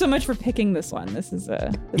 and thank you so much for picking this one. This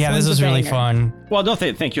was really fun. Well, no,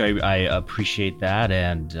 thank you. I appreciate that.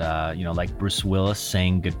 And, like Bruce Willis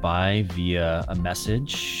saying goodbye via a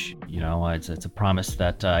message, it's a promise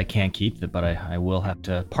that I can't keep, but I will have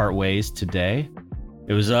to part ways today.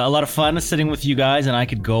 It was a lot of fun sitting with you guys, and I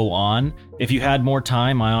could go on. If you had more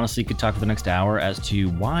time, I honestly could talk for the next hour as to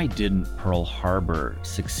why didn't Pearl Harbor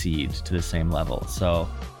succeed to the same level. So,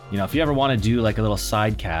 if you ever want to do like a little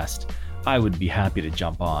side cast, I would be happy to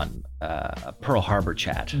jump on a Pearl Harbor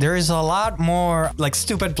chat. There is a lot more like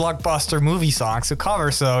stupid blockbuster movie songs to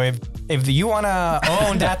cover. So if you want to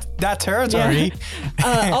own that territory.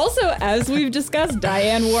 Yeah. Also, as we've discussed,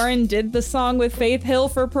 Diane Warren did the song with Faith Hill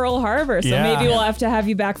for Pearl Harbor. So maybe we'll have to have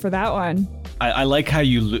you back for that one. I like how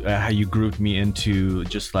you grouped me into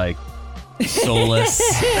just like soulless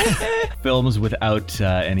films without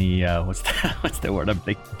any what's the word I'm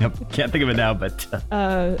thinking of? Can't think of it now, but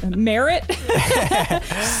merit.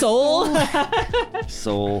 Soul.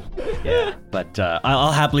 Yeah, but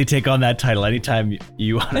I'll happily take on that title anytime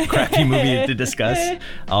you want a crappy movie to discuss.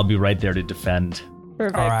 I'll be right there to defend.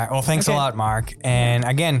 Perfect. All right, well, thanks a lot, Mark. And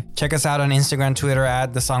again, check us out on Instagram, Twitter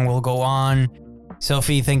at The Song Will Go On.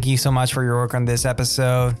 Sophie, thank you so much for your work on this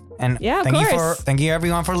episode. And thank you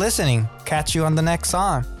everyone for listening. Catch you on the next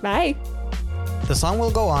song. Bye. The Song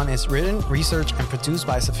Will Go On is written, researched, and produced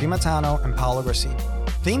by Sophie Matano and Paolo Grassini.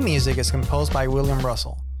 Theme music is composed by William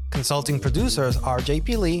Russell. Consulting producers are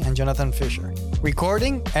JP Lee and Jonathan Fisher.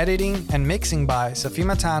 Recording, editing, and mixing by Sophie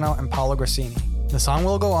Matano and Paolo Grassini. The Song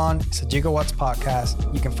Will Go On is a Gigawatts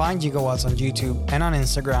podcast. You can find Gigawatts on YouTube and on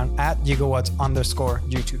Instagram at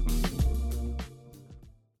Gigawatts_YouTube.